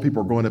the world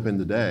people are growing up in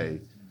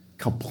today,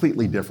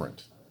 completely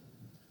different.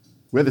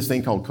 We had this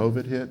thing called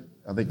COVID hit.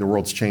 I think the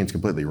world's changed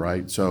completely,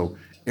 right? So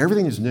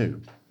everything is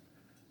new.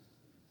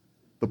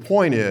 The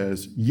point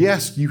is,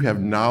 yes, you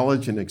have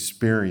knowledge and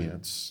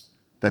experience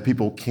that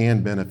people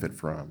can benefit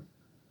from.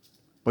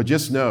 But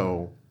just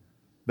know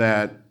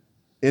that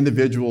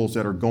individuals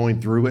that are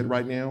going through it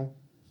right now,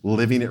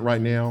 living it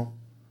right now,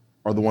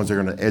 are the ones that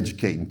are going to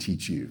educate and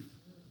teach you.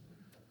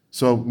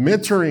 So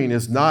mentoring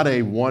is not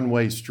a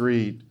one-way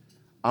street.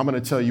 I'm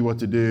going to tell you what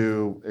to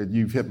do, and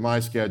you've hit my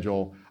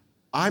schedule.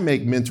 I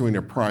make mentoring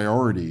a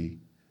priority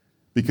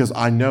because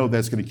I know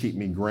that's going to keep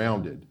me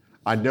grounded.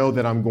 I know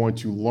that I'm going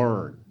to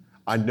learn.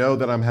 I know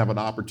that I'm having an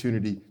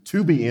opportunity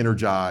to be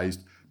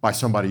energized by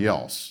somebody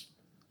else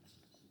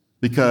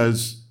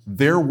because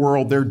their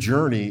world, their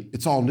journey,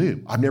 it's all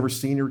new. I've never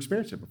seen or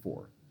experienced it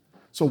before.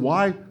 So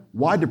why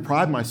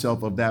deprive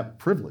myself of that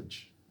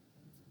privilege?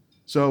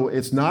 So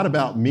it's not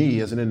about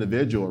me as an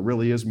individual. It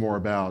really is more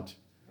about,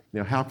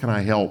 how can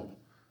I help?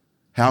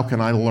 How can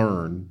I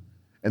learn?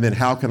 And then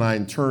how can I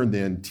in turn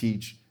then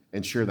teach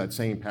and share that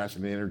same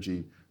passion and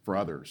energy for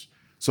others?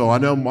 So I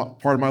know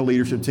part of my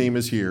leadership team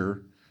is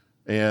here,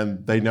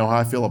 and they know how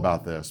I feel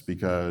about this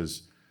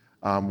because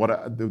what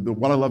I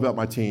love about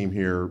my team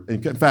here,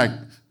 in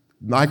fact,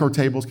 Nicor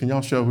tables, can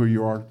y'all show who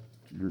you are?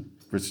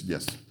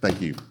 Yes,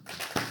 thank you.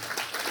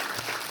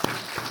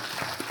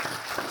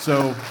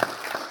 So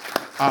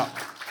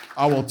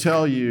I will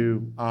tell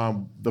you,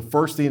 the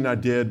first thing I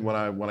did when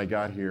I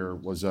got here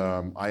was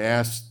I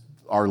asked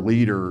our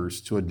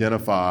leaders to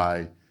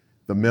identify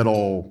the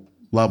middle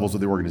levels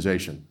of the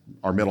organization.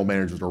 Our middle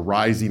managers are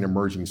rising,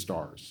 emerging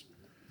stars.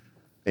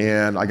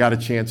 And I got a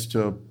chance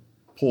to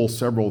pull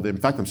several of them.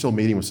 In fact, I'm still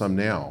meeting with some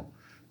now,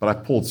 but I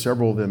pulled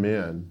several of them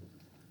in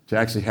to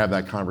actually have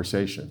that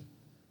conversation.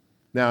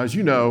 Now, as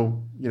you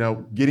know,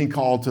 getting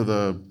called to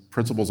the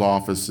principal's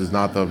office is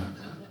not the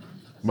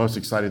most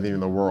exciting thing in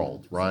the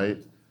world, right?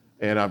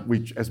 And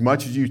as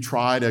much as you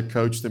try to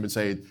coach them and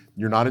say,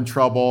 you're not in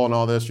trouble and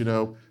all this,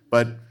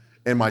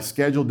 and my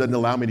schedule doesn't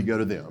allow me to go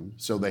to them,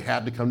 so they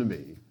had to come to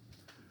me.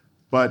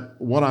 But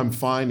what I'm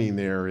finding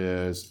there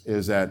is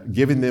that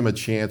giving them a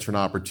chance or an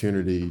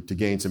opportunity to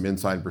gain some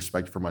insight and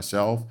perspective for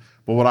myself,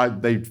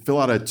 but they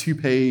fill out a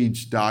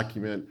 2-page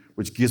document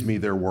which gives me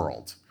their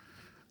world.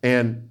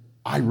 And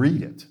I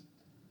read it.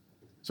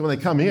 So when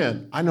they come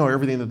in, I know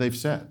everything that they've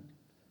said.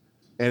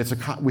 And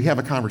we have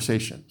a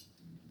conversation.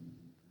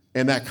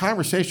 And that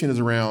conversation is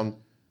around,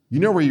 you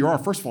know where you are.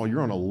 First of all,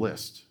 you're on a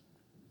list.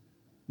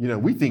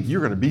 We think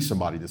you're going to be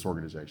somebody in this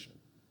organization.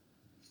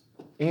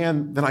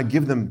 And then I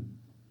give them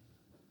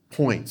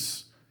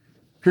points.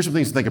 Here's some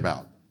things to think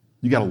about.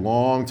 You got a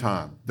long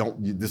time.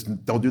 Don't do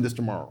this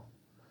tomorrow.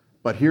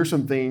 But here's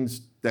some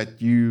things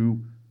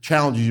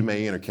challenges you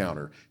may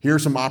encounter.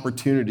 Here's some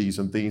opportunities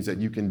and things that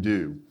you can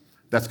do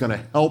that's going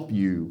to help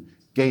you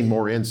gain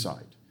more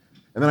insight.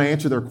 And then I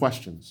answer their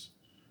questions.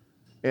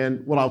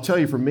 And what I'll tell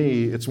you, for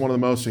me, it's one of the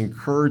most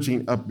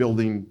encouraging,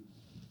 upbuilding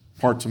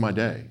parts of my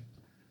day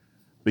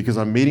because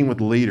I'm meeting with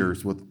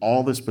leaders with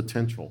all this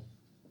potential.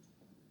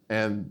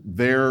 And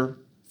they're,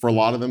 for a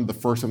lot of them, the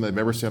first time they've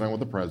ever sat down with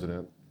the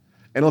president.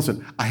 And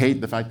listen, I hate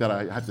the fact that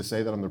I have to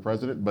say that I'm the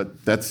president,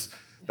 but that's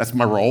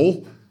my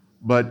role.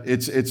 But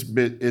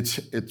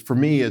for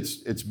me,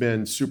 it's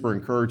been super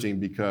encouraging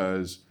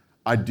because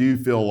I do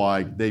feel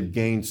like they've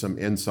gained some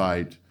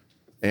insight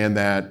and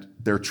that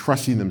they're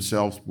trusting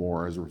themselves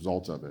more as a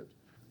result of it.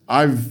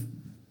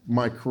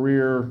 My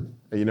career,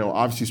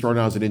 obviously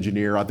starting out as an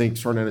engineer. I think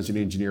starting out as an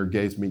engineer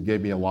gave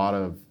me a lot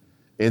of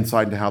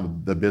insight into how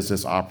the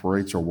business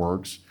operates or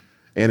works.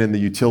 And in the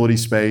utility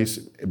space,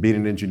 being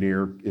an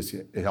engineer,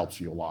 it helps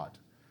you a lot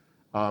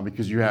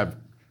because you have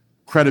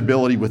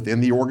credibility within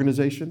the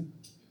organization,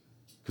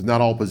 because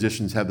not all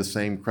positions have the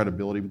same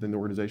credibility within the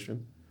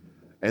organization.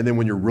 And then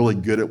when you're really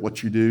good at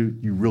what you do,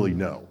 you really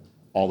know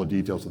all the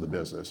details of the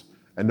business,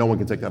 and no one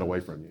can take that away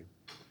from you.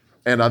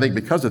 And I think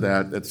because of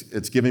that,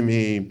 it's giving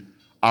me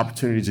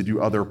opportunities to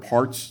do other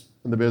parts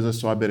in the business.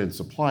 So I've been in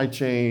supply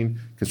chain,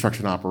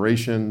 construction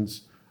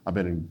operations, I've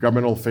been in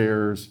governmental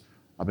affairs,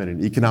 I've been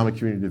in economic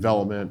community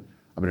development,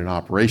 I've been in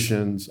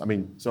operations.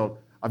 So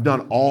I've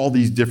done all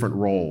these different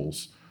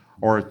roles,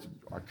 or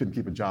I couldn't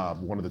keep a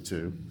job, one of the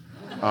two.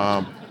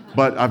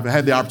 But I've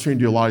had the opportunity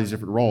to do a lot of these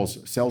different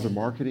roles. Sales and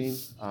marketing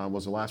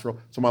was the last role.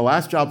 So my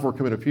last job before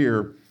coming up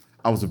here,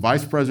 I was the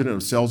vice president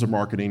of sales and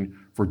marketing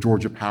for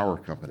Georgia Power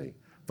Company,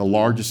 the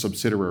largest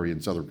subsidiary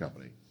in Southern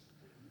Company.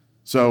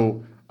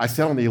 So I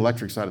sat on the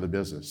electric side of the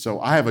business. So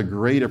I have a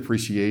great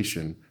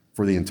appreciation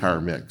for the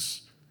entire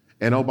mix.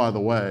 And oh, by the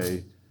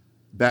way,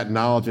 that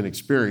knowledge and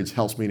experience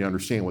helps me to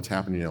understand what's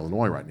happening in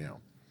Illinois right now,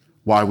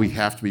 why we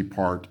have to be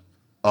part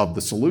of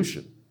the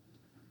solution.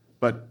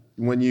 But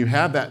when you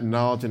have that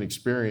knowledge and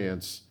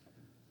experience,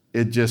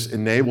 it just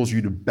enables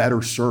you to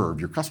better serve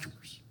your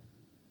customers.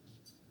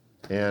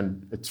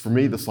 And it's, for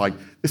me, it's like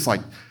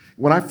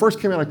when I first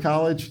came out of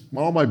college,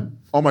 all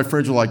my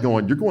friends were like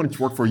going, "You're going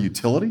to work for a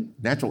utility,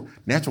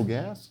 natural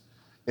gas?"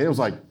 And it was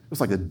like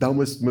the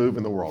dumbest move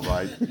in the world,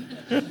 right?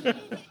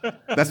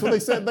 That's what they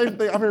said.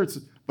 I heard,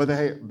 but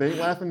they ain't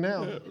laughing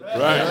now.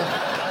 Right.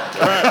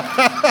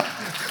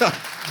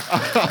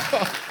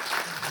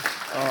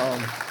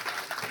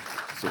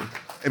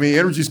 I mean,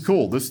 energy's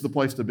cool. This is the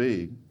place to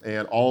be,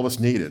 and all of us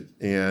need it,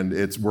 and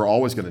we're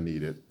always going to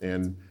need it.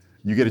 And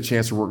you get a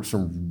chance to work with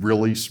some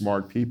really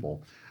smart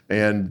people.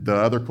 And the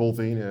other cool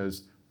thing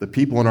is the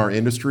people in our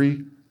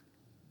industry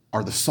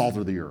are the salt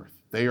of the earth.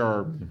 They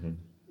are.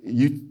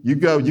 You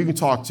can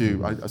talk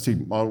to. I see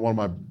one of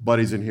my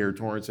buddies in here,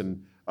 Torrance,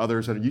 and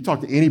others. And you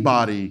talk to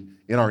anybody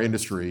in our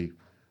industry,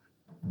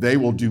 they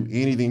will do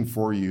anything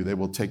for you. They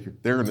will take you.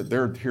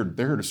 They're here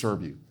to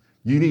serve you.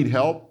 You need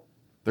help,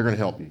 they're going to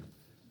help you.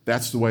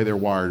 That's the way they're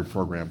wired and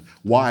programmed.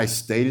 Why I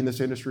stayed in this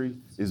industry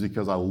is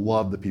because I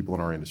love the people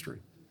in our industry.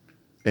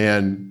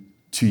 And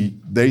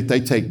they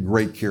take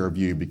great care of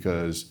you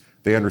because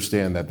they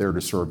understand that they're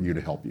to serve you,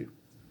 to help you.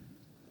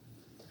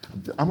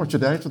 How much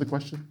did that answer the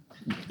question?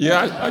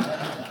 Yeah,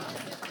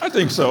 I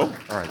think so.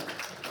 All right.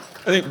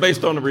 I think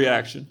based on the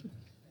reaction.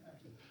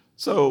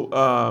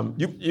 So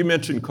you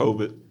mentioned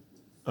COVID.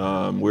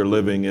 We're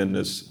living in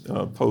this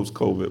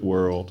post-COVID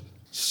world.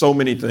 So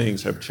many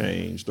things have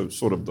changed.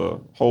 Sort of the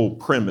whole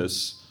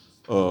premise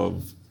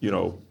of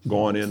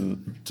going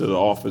into the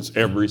office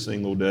every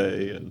single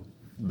day and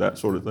that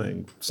sort of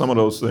thing. Some of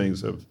those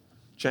things have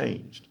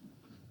changed.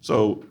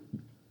 So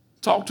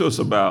talk to us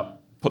about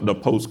the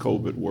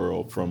post-COVID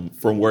world from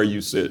where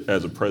you sit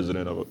as a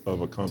president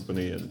of a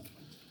company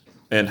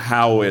and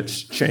how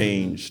it's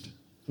changed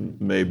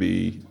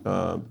maybe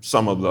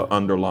some of the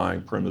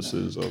underlying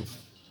premises of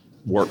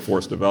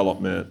workforce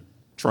development,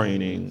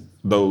 training,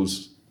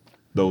 those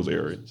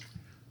areas.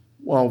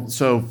 Well,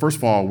 so first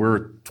of all, we're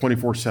a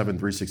 24/7,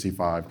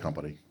 365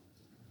 company.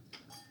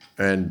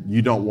 And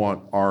you don't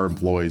want our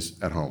employees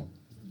at home.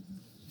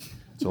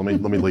 So let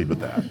me lead with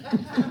that.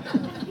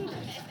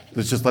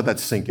 Let's just let that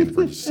sink in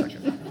for just a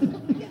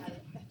second.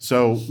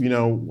 So,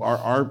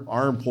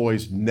 our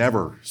employees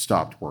never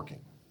stopped working.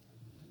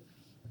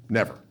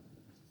 Never.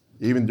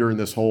 Even during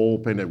this whole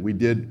pandemic,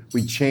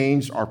 we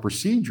changed our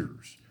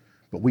procedures,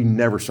 but we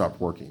never stopped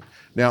working.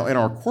 Now, in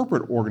our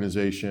corporate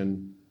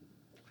organization,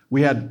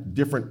 we had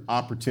different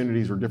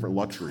opportunities or different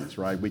luxuries,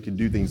 right? We could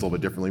do things a little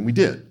bit differently, and we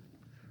did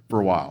for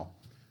a while.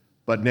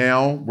 But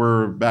now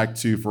we're back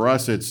to, for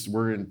us,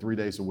 we're in 3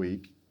 days a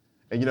week.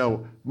 And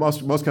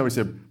most companies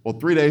say, well,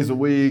 3 days a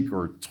week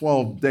or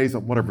 12 days,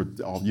 whatever,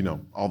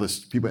 all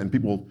this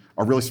people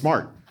are really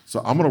smart. So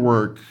I'm going to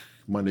work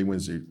Monday,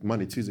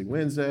 Tuesday,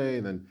 Wednesday,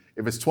 and then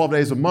if it's 12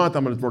 days a month,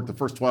 I'm going to work the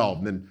first 12,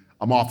 and then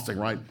I'm off,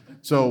 right?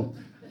 So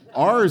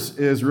ours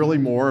is really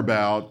more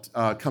about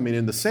coming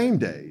in the same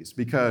days,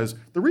 because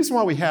the reason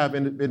why we have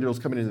individuals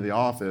coming into the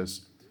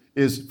office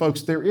is,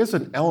 folks, there is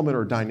an element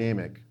or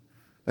dynamic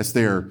that's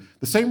there.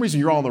 The same reason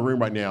you're all in the room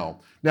right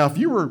now. Now, if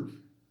you were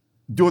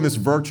doing this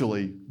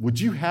virtually, would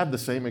you have the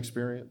same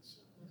experience?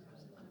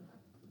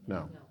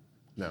 No.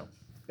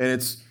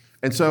 And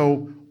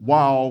so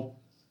while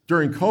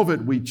during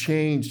COVID we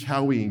changed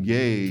how we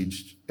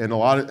engaged, and in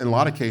a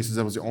lot of cases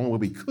that was the only way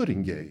we could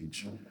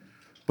engage,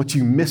 but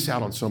you miss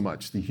out on so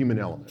much, the human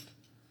element.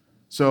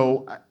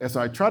 So as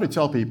I try to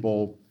tell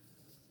people,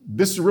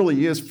 this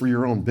really is for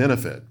your own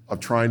benefit of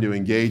trying to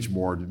engage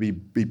more, to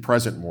be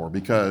present more,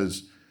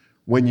 because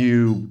when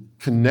you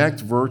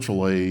connect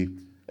virtually,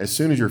 as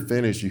soon as you're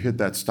finished, you hit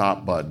that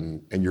stop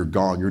button and you're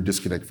gone, you're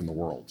disconnected from the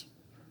world.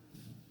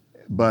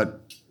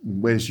 But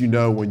as you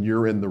know, when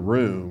you're in the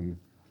room,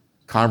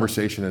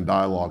 conversation and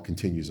dialogue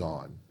continues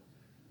on.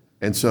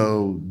 And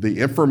so the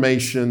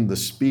information, the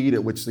speed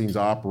at which things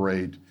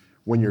operate,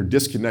 when you're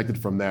disconnected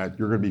from that,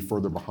 you're going to be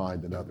further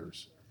behind than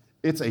others.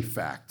 It's a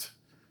fact.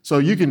 So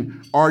you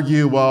can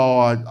argue, well,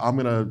 I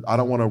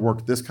don't want to work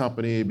at this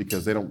company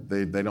because they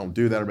don't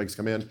do that or make us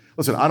come in.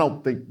 Listen, I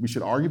don't think we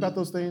should argue about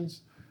those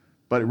things.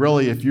 But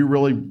really, if you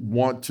really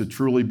want to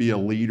truly be a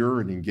leader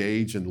and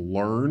engage and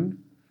learn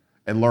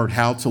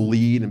how to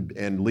lead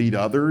and lead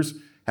others,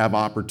 have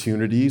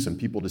opportunities and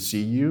people to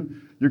see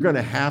you, you're going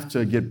to have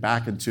to get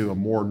back into a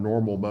more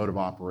normal mode of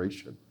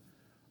operation.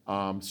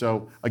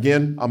 So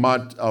again,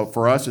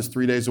 for us, it's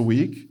 3 days a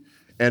week.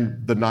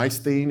 And the nice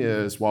thing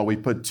is, while we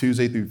put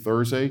Tuesday through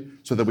Thursday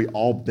so that we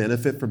all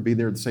benefit from being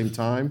there at the same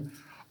time,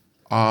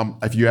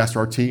 if you ask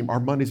our team,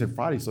 our Mondays and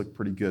Fridays look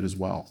pretty good as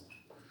well.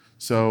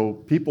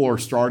 So people are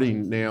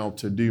starting now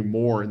to do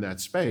more in that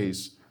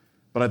space.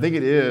 But I think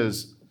it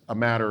is a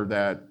matter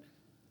that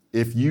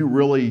if you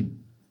really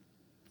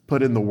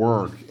put in the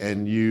work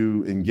and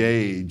you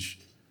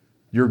engage,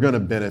 you're going to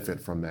benefit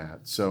from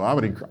that. So I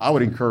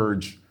would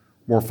encourage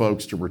more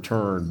folks to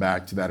return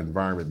back to that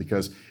environment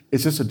because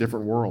it's just a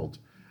different world.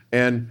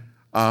 And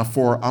I'm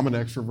an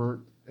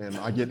extrovert and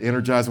I get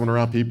energized when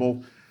around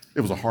people.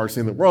 It was the hardest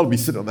thing in the world to be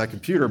sitting on that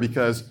computer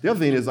because the other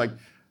thing is like,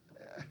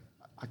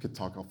 I could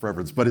talk on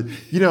forever, but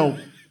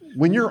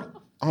when you're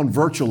on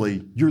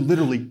virtually, you're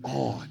literally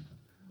on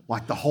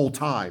like the whole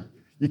time.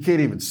 You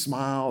can't even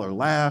smile or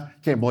laugh,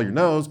 can't blow your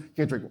nose,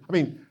 can't drink. I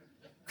mean,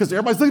 because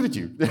everybody's looking at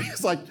you.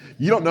 It's like,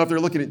 you don't know if they're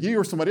looking at you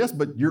or somebody else,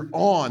 but you're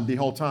on the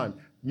whole time.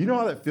 You know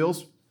how that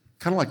feels?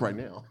 Kind of like right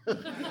now.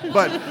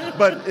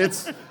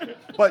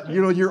 but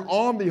you're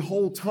on the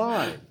whole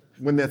time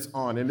when that's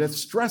on, and it's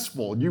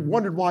stressful. You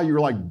wondered why you were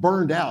like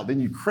burned out. Then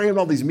you crammed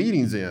all these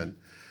meetings in.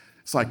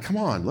 It's like, come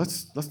on,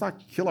 let's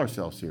not kill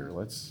ourselves here.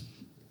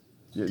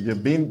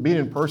 Being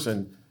in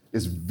person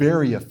is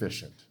very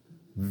efficient,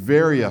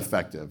 very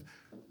effective.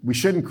 We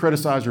shouldn't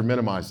criticize or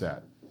minimize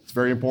that. It's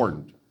very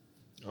important.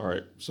 All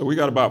right, so we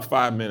got about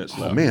 5 minutes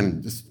left. Oh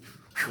man,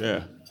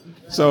 yeah.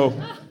 So,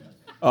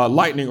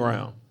 lightning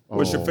round.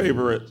 What's your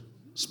favorite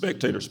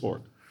spectator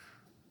sport?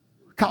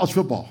 College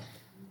football.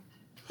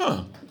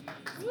 Huh.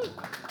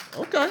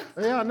 Okay.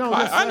 Yeah, no.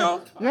 I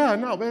know. Yeah,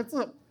 no, man. It's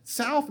the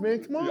South,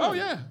 man. Come on. Oh,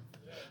 yeah.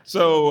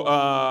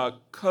 So,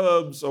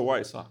 Cubs or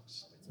White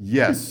Sox?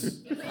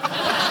 Yes.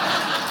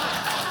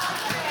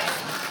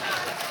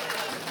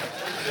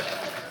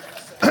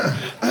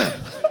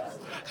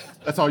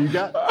 That's all you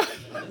got?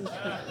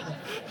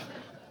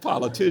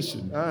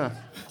 Politician. All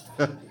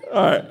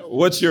right.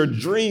 What's your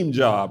dream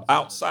job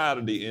outside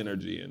of the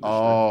energy industry?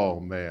 Oh,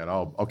 man.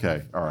 Oh,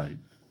 okay. All right.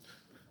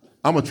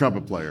 I'm a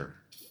trumpet player.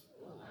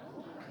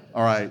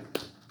 All right.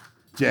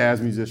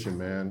 Jazz musician,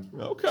 man.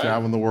 Okay.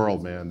 Traveling the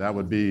world, man. That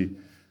would be,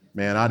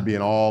 man, I'd be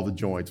in all the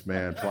joints,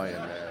 man, playing,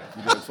 man.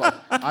 It's like,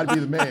 I'd be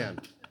the man.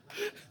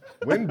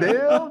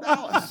 Wendell,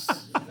 Dallas.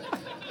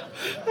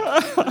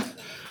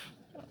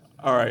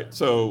 All right.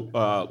 So,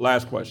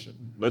 last question.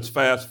 Let's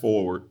fast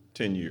forward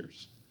 10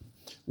 years.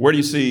 Where do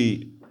you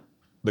see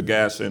the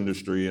gas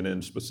industry, and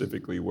then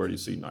specifically, where do you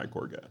see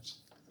Nicor Gas?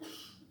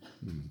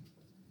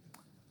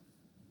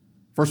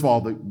 First of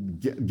all, the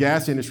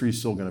gas industry is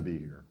still going to be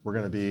here.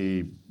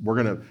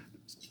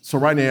 So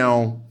right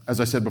now,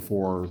 as I said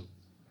before,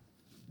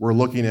 we're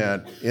looking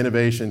at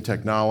innovation,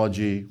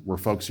 technology. We're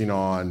focusing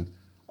on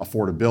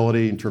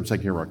affordability in terms of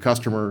taking care of our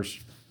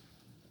customers.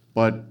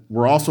 But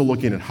we're also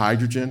looking at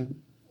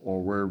hydrogen,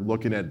 or we're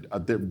looking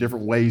at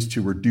different ways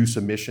to reduce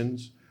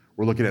emissions.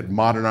 We're looking at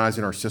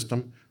modernizing our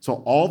system. So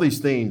all these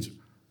things,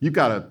 you've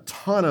got a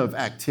ton of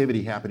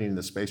activity happening in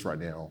this space right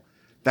now.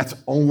 That's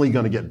only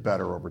going to get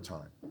better over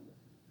time.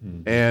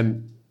 Mm-hmm.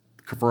 And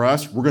for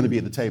us, we're going to be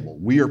at the table.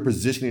 We are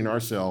positioning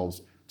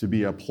ourselves to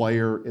be a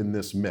player in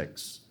this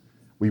mix.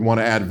 We want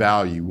to add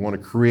value. We want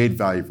to create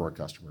value for our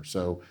customers.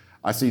 So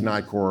I see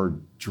Nicor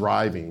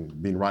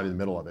being right in the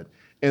middle of it.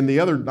 And the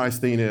other nice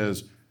thing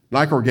is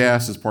Nicor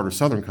Gas is part of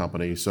Southern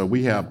Company, so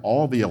we have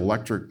all the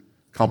electric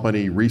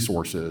company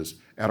resources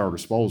at our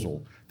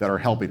disposal that are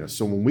helping us.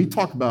 So when we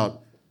talk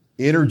about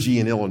energy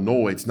in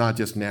Illinois, it's not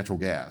just natural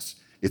gas.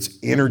 It's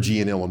energy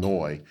in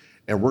Illinois.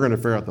 And we're going to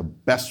figure out the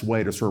best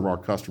way to serve our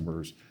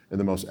customers in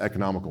the most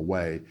economical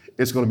way.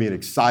 It's going to be an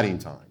exciting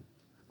time.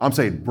 I'm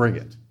saying bring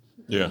it.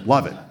 Yeah.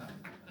 Love it.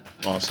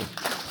 Awesome.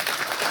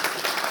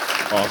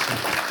 Awesome.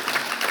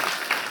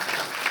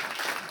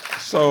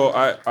 So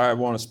I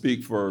want to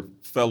speak for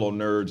fellow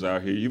nerds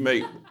out here. You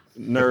make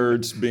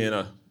nerds being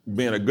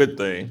a good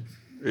thing.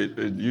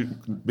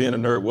 Being a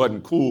nerd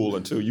wasn't cool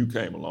until you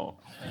came along.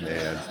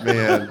 Man,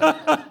 you're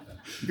going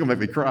to make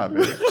me cry,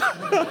 man.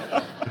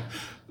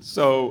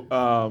 So,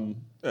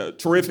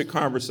 terrific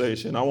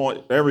conversation. I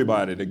want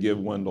everybody to give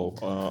Wendell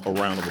a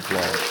round of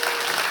applause.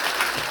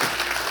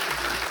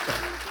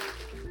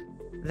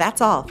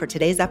 That's all for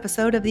today's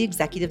episode of the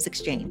Executives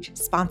Exchange,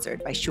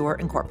 sponsored by Shure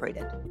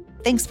Incorporated.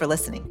 Thanks for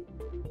listening.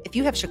 If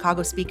you have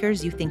Chicago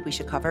speakers you think we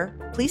should cover,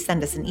 please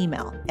send us an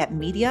email at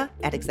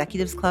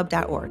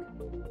media@executivesclub.org.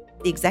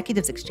 The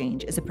Executives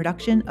Exchange is a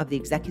production of the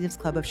Executives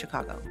Club of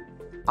Chicago.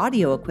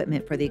 Audio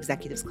equipment for the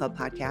Executives Club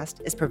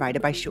podcast is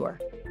provided by Shure.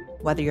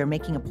 Whether you're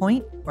making a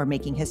point or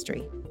making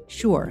history,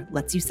 Shure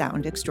lets you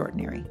sound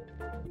extraordinary.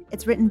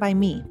 It's written by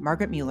me,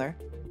 Margaret Mueller,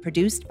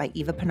 produced by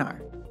Eva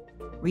Pinar.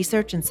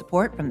 Research and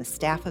support from the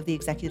staff of the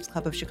Executives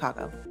Club of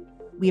Chicago.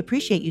 We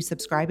appreciate you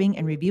subscribing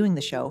and reviewing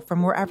the show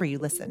from wherever you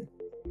listen.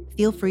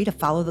 Feel free to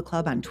follow the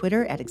club on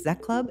Twitter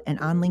 @ExecClub and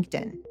on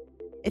LinkedIn.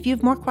 If you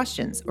have more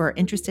questions or are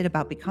interested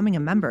about becoming a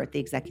member at the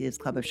Executives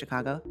Club of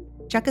Chicago,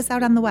 check us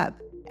out on the web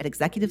at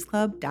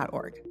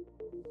executivesclub.org.